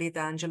Margherita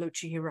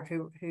Angelucci,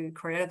 who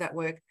created that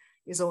work,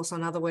 is also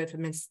another word for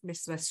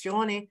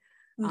menstruazione,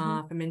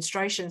 for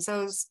menstruation.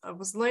 So I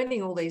was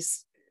learning all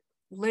these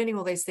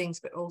things,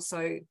 but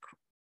also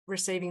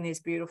receiving these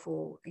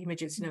beautiful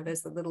images. You know,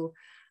 there's the little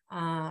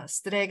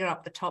strega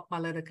up the top, my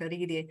letter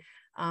caride.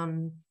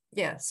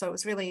 Yeah, so it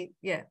was really,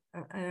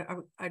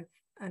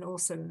 an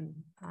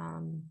awesome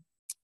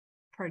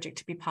project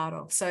to be part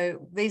of.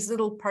 So these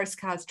little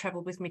postcards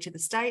traveled with me to the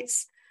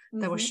States.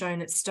 They were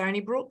shown at Stony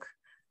Brook,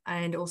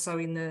 and also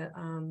in the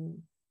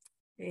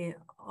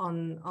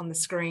on the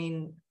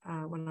screen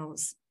when I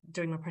was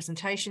doing my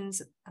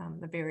presentations,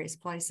 the various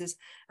places.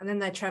 And then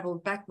they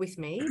traveled back with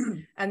me.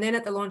 And then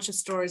at the launch of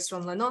Stories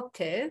from La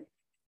Notte,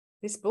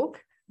 this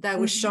book, they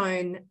were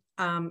shown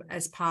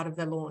as part of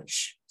the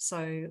launch.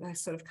 So they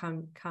sort of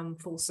come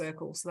full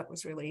circle. So that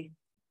was really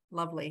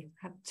lovely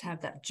to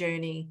have that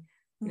journey.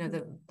 You know,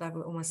 they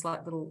were almost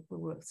like little,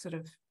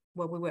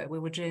 we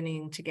were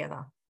journeying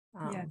together.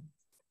 Yeah.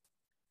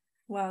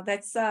 Well,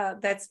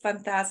 that's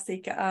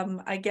fantastic.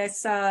 I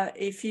guess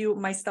if you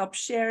might stop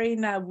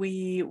sharing,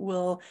 we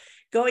will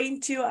go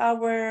into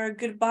our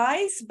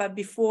goodbyes. But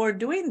before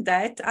doing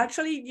that,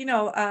 actually, you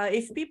know,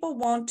 if people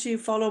want to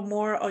follow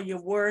more of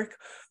your work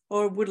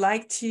or would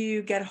like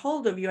to get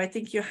hold of you, I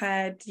think you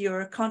had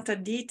your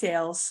contact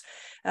details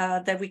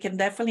that we can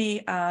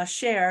definitely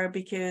share,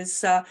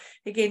 because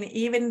again,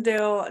 even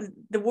though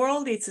the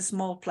world is a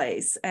small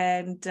place,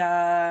 and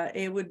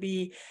it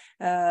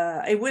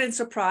wouldn't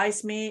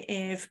surprise me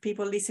if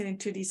people listening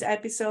to this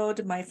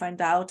episode might find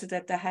out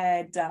that they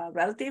had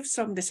relatives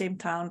from the same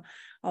town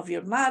of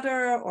your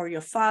mother or your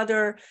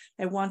father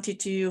and wanted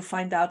to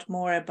find out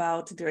more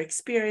about their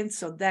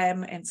experience of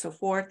them and so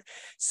forth.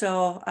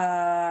 So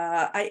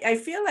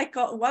I feel like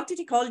wanted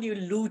to call you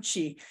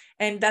Luci.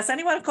 And does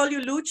anyone call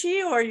you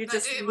Luci, or you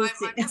just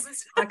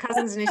Luci? My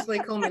cousins initially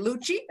call me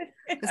Luci,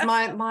 because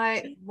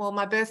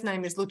my birth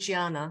name is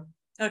Luciana.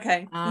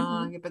 Okay.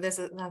 Yeah, but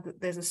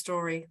there's a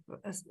story,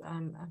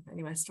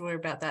 anyway, story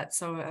about that.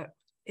 So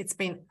it's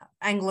been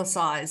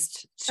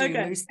anglicized to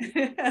Lucy.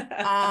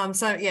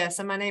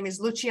 So my name is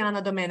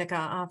Luciana Domenica,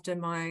 after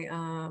my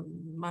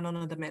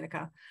nonna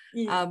Domenica.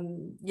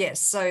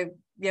 Yes, so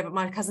yeah, but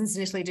my cousins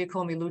initially do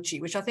call me Luci,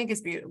 which I think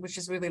is beautiful, which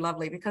is really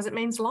lovely, because it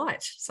means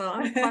light. So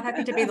I'm quite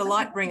happy to be the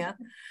light bringer.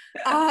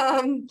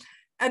 And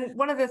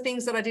one of the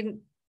things that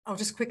I'll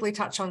just quickly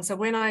touch on. So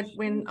when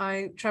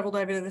I traveled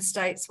over to the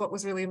States, what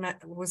was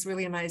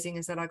really amazing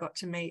is that I got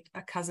to meet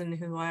a cousin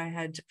who I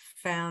had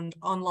found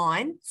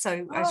online.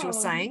 So as you were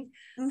saying,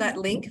 that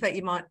link that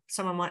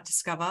someone might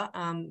discover,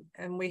 and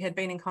we had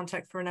been in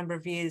contact for a number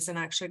of years, and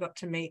I actually got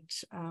to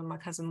meet my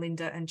cousin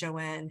Linda and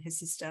Joanne, his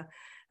sister,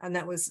 and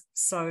that was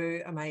so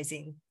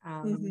amazing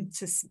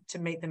to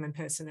meet them in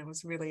person. It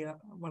was really a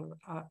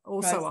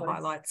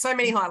highlight. So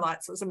many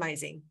highlights. It was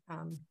amazing.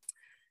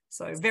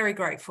 So very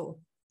grateful.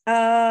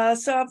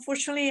 So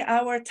unfortunately,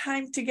 our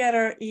time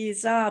together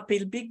is up.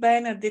 Il Big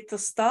Ben ha detto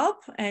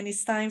stop, and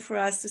it's time for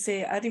us to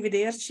say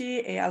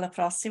arrivederci e alla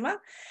prossima.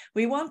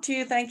 We want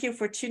to thank you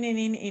for tuning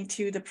in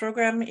into the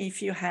program.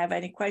 If you have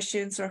any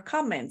questions or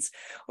comments,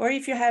 or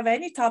if you have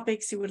any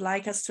topics you would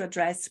like us to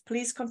address,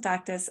 please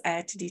contact us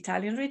at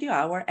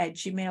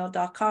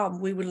theitalianradiohour@gmail.com.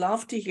 We would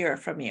love to hear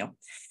from you.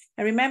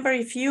 And remember,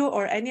 if you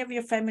or any of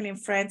your family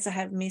and friends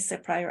have missed a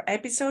prior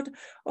episode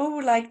or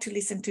would like to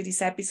listen to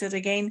this episode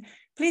again,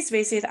 please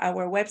visit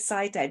our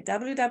website at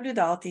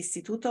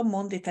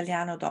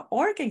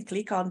www.istitutomonditaliano.org and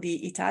click on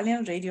the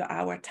Italian Radio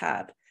Hour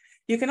tab.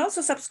 You can also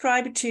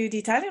subscribe to the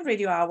Italian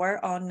Radio Hour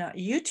on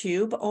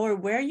YouTube or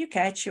where you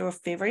catch your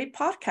favorite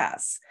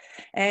podcasts.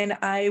 And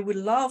I would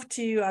like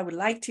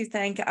to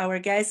thank our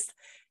guest,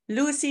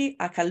 Luci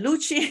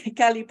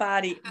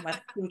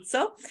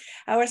Callipari-Marcuzzo.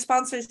 Our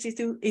sponsor is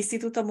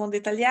Istituto Mondo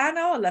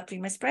Italiano, La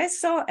Prima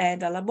Espresso,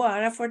 and Alla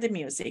Buona for the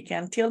music.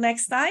 Until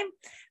next time,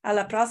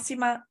 alla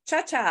prossima.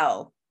 Ciao,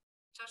 ciao.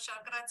 Ciao,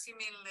 ciao. Grazie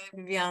mille,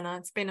 Viviana.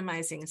 It's been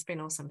amazing. It's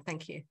been awesome.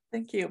 Thank you.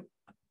 Thank you.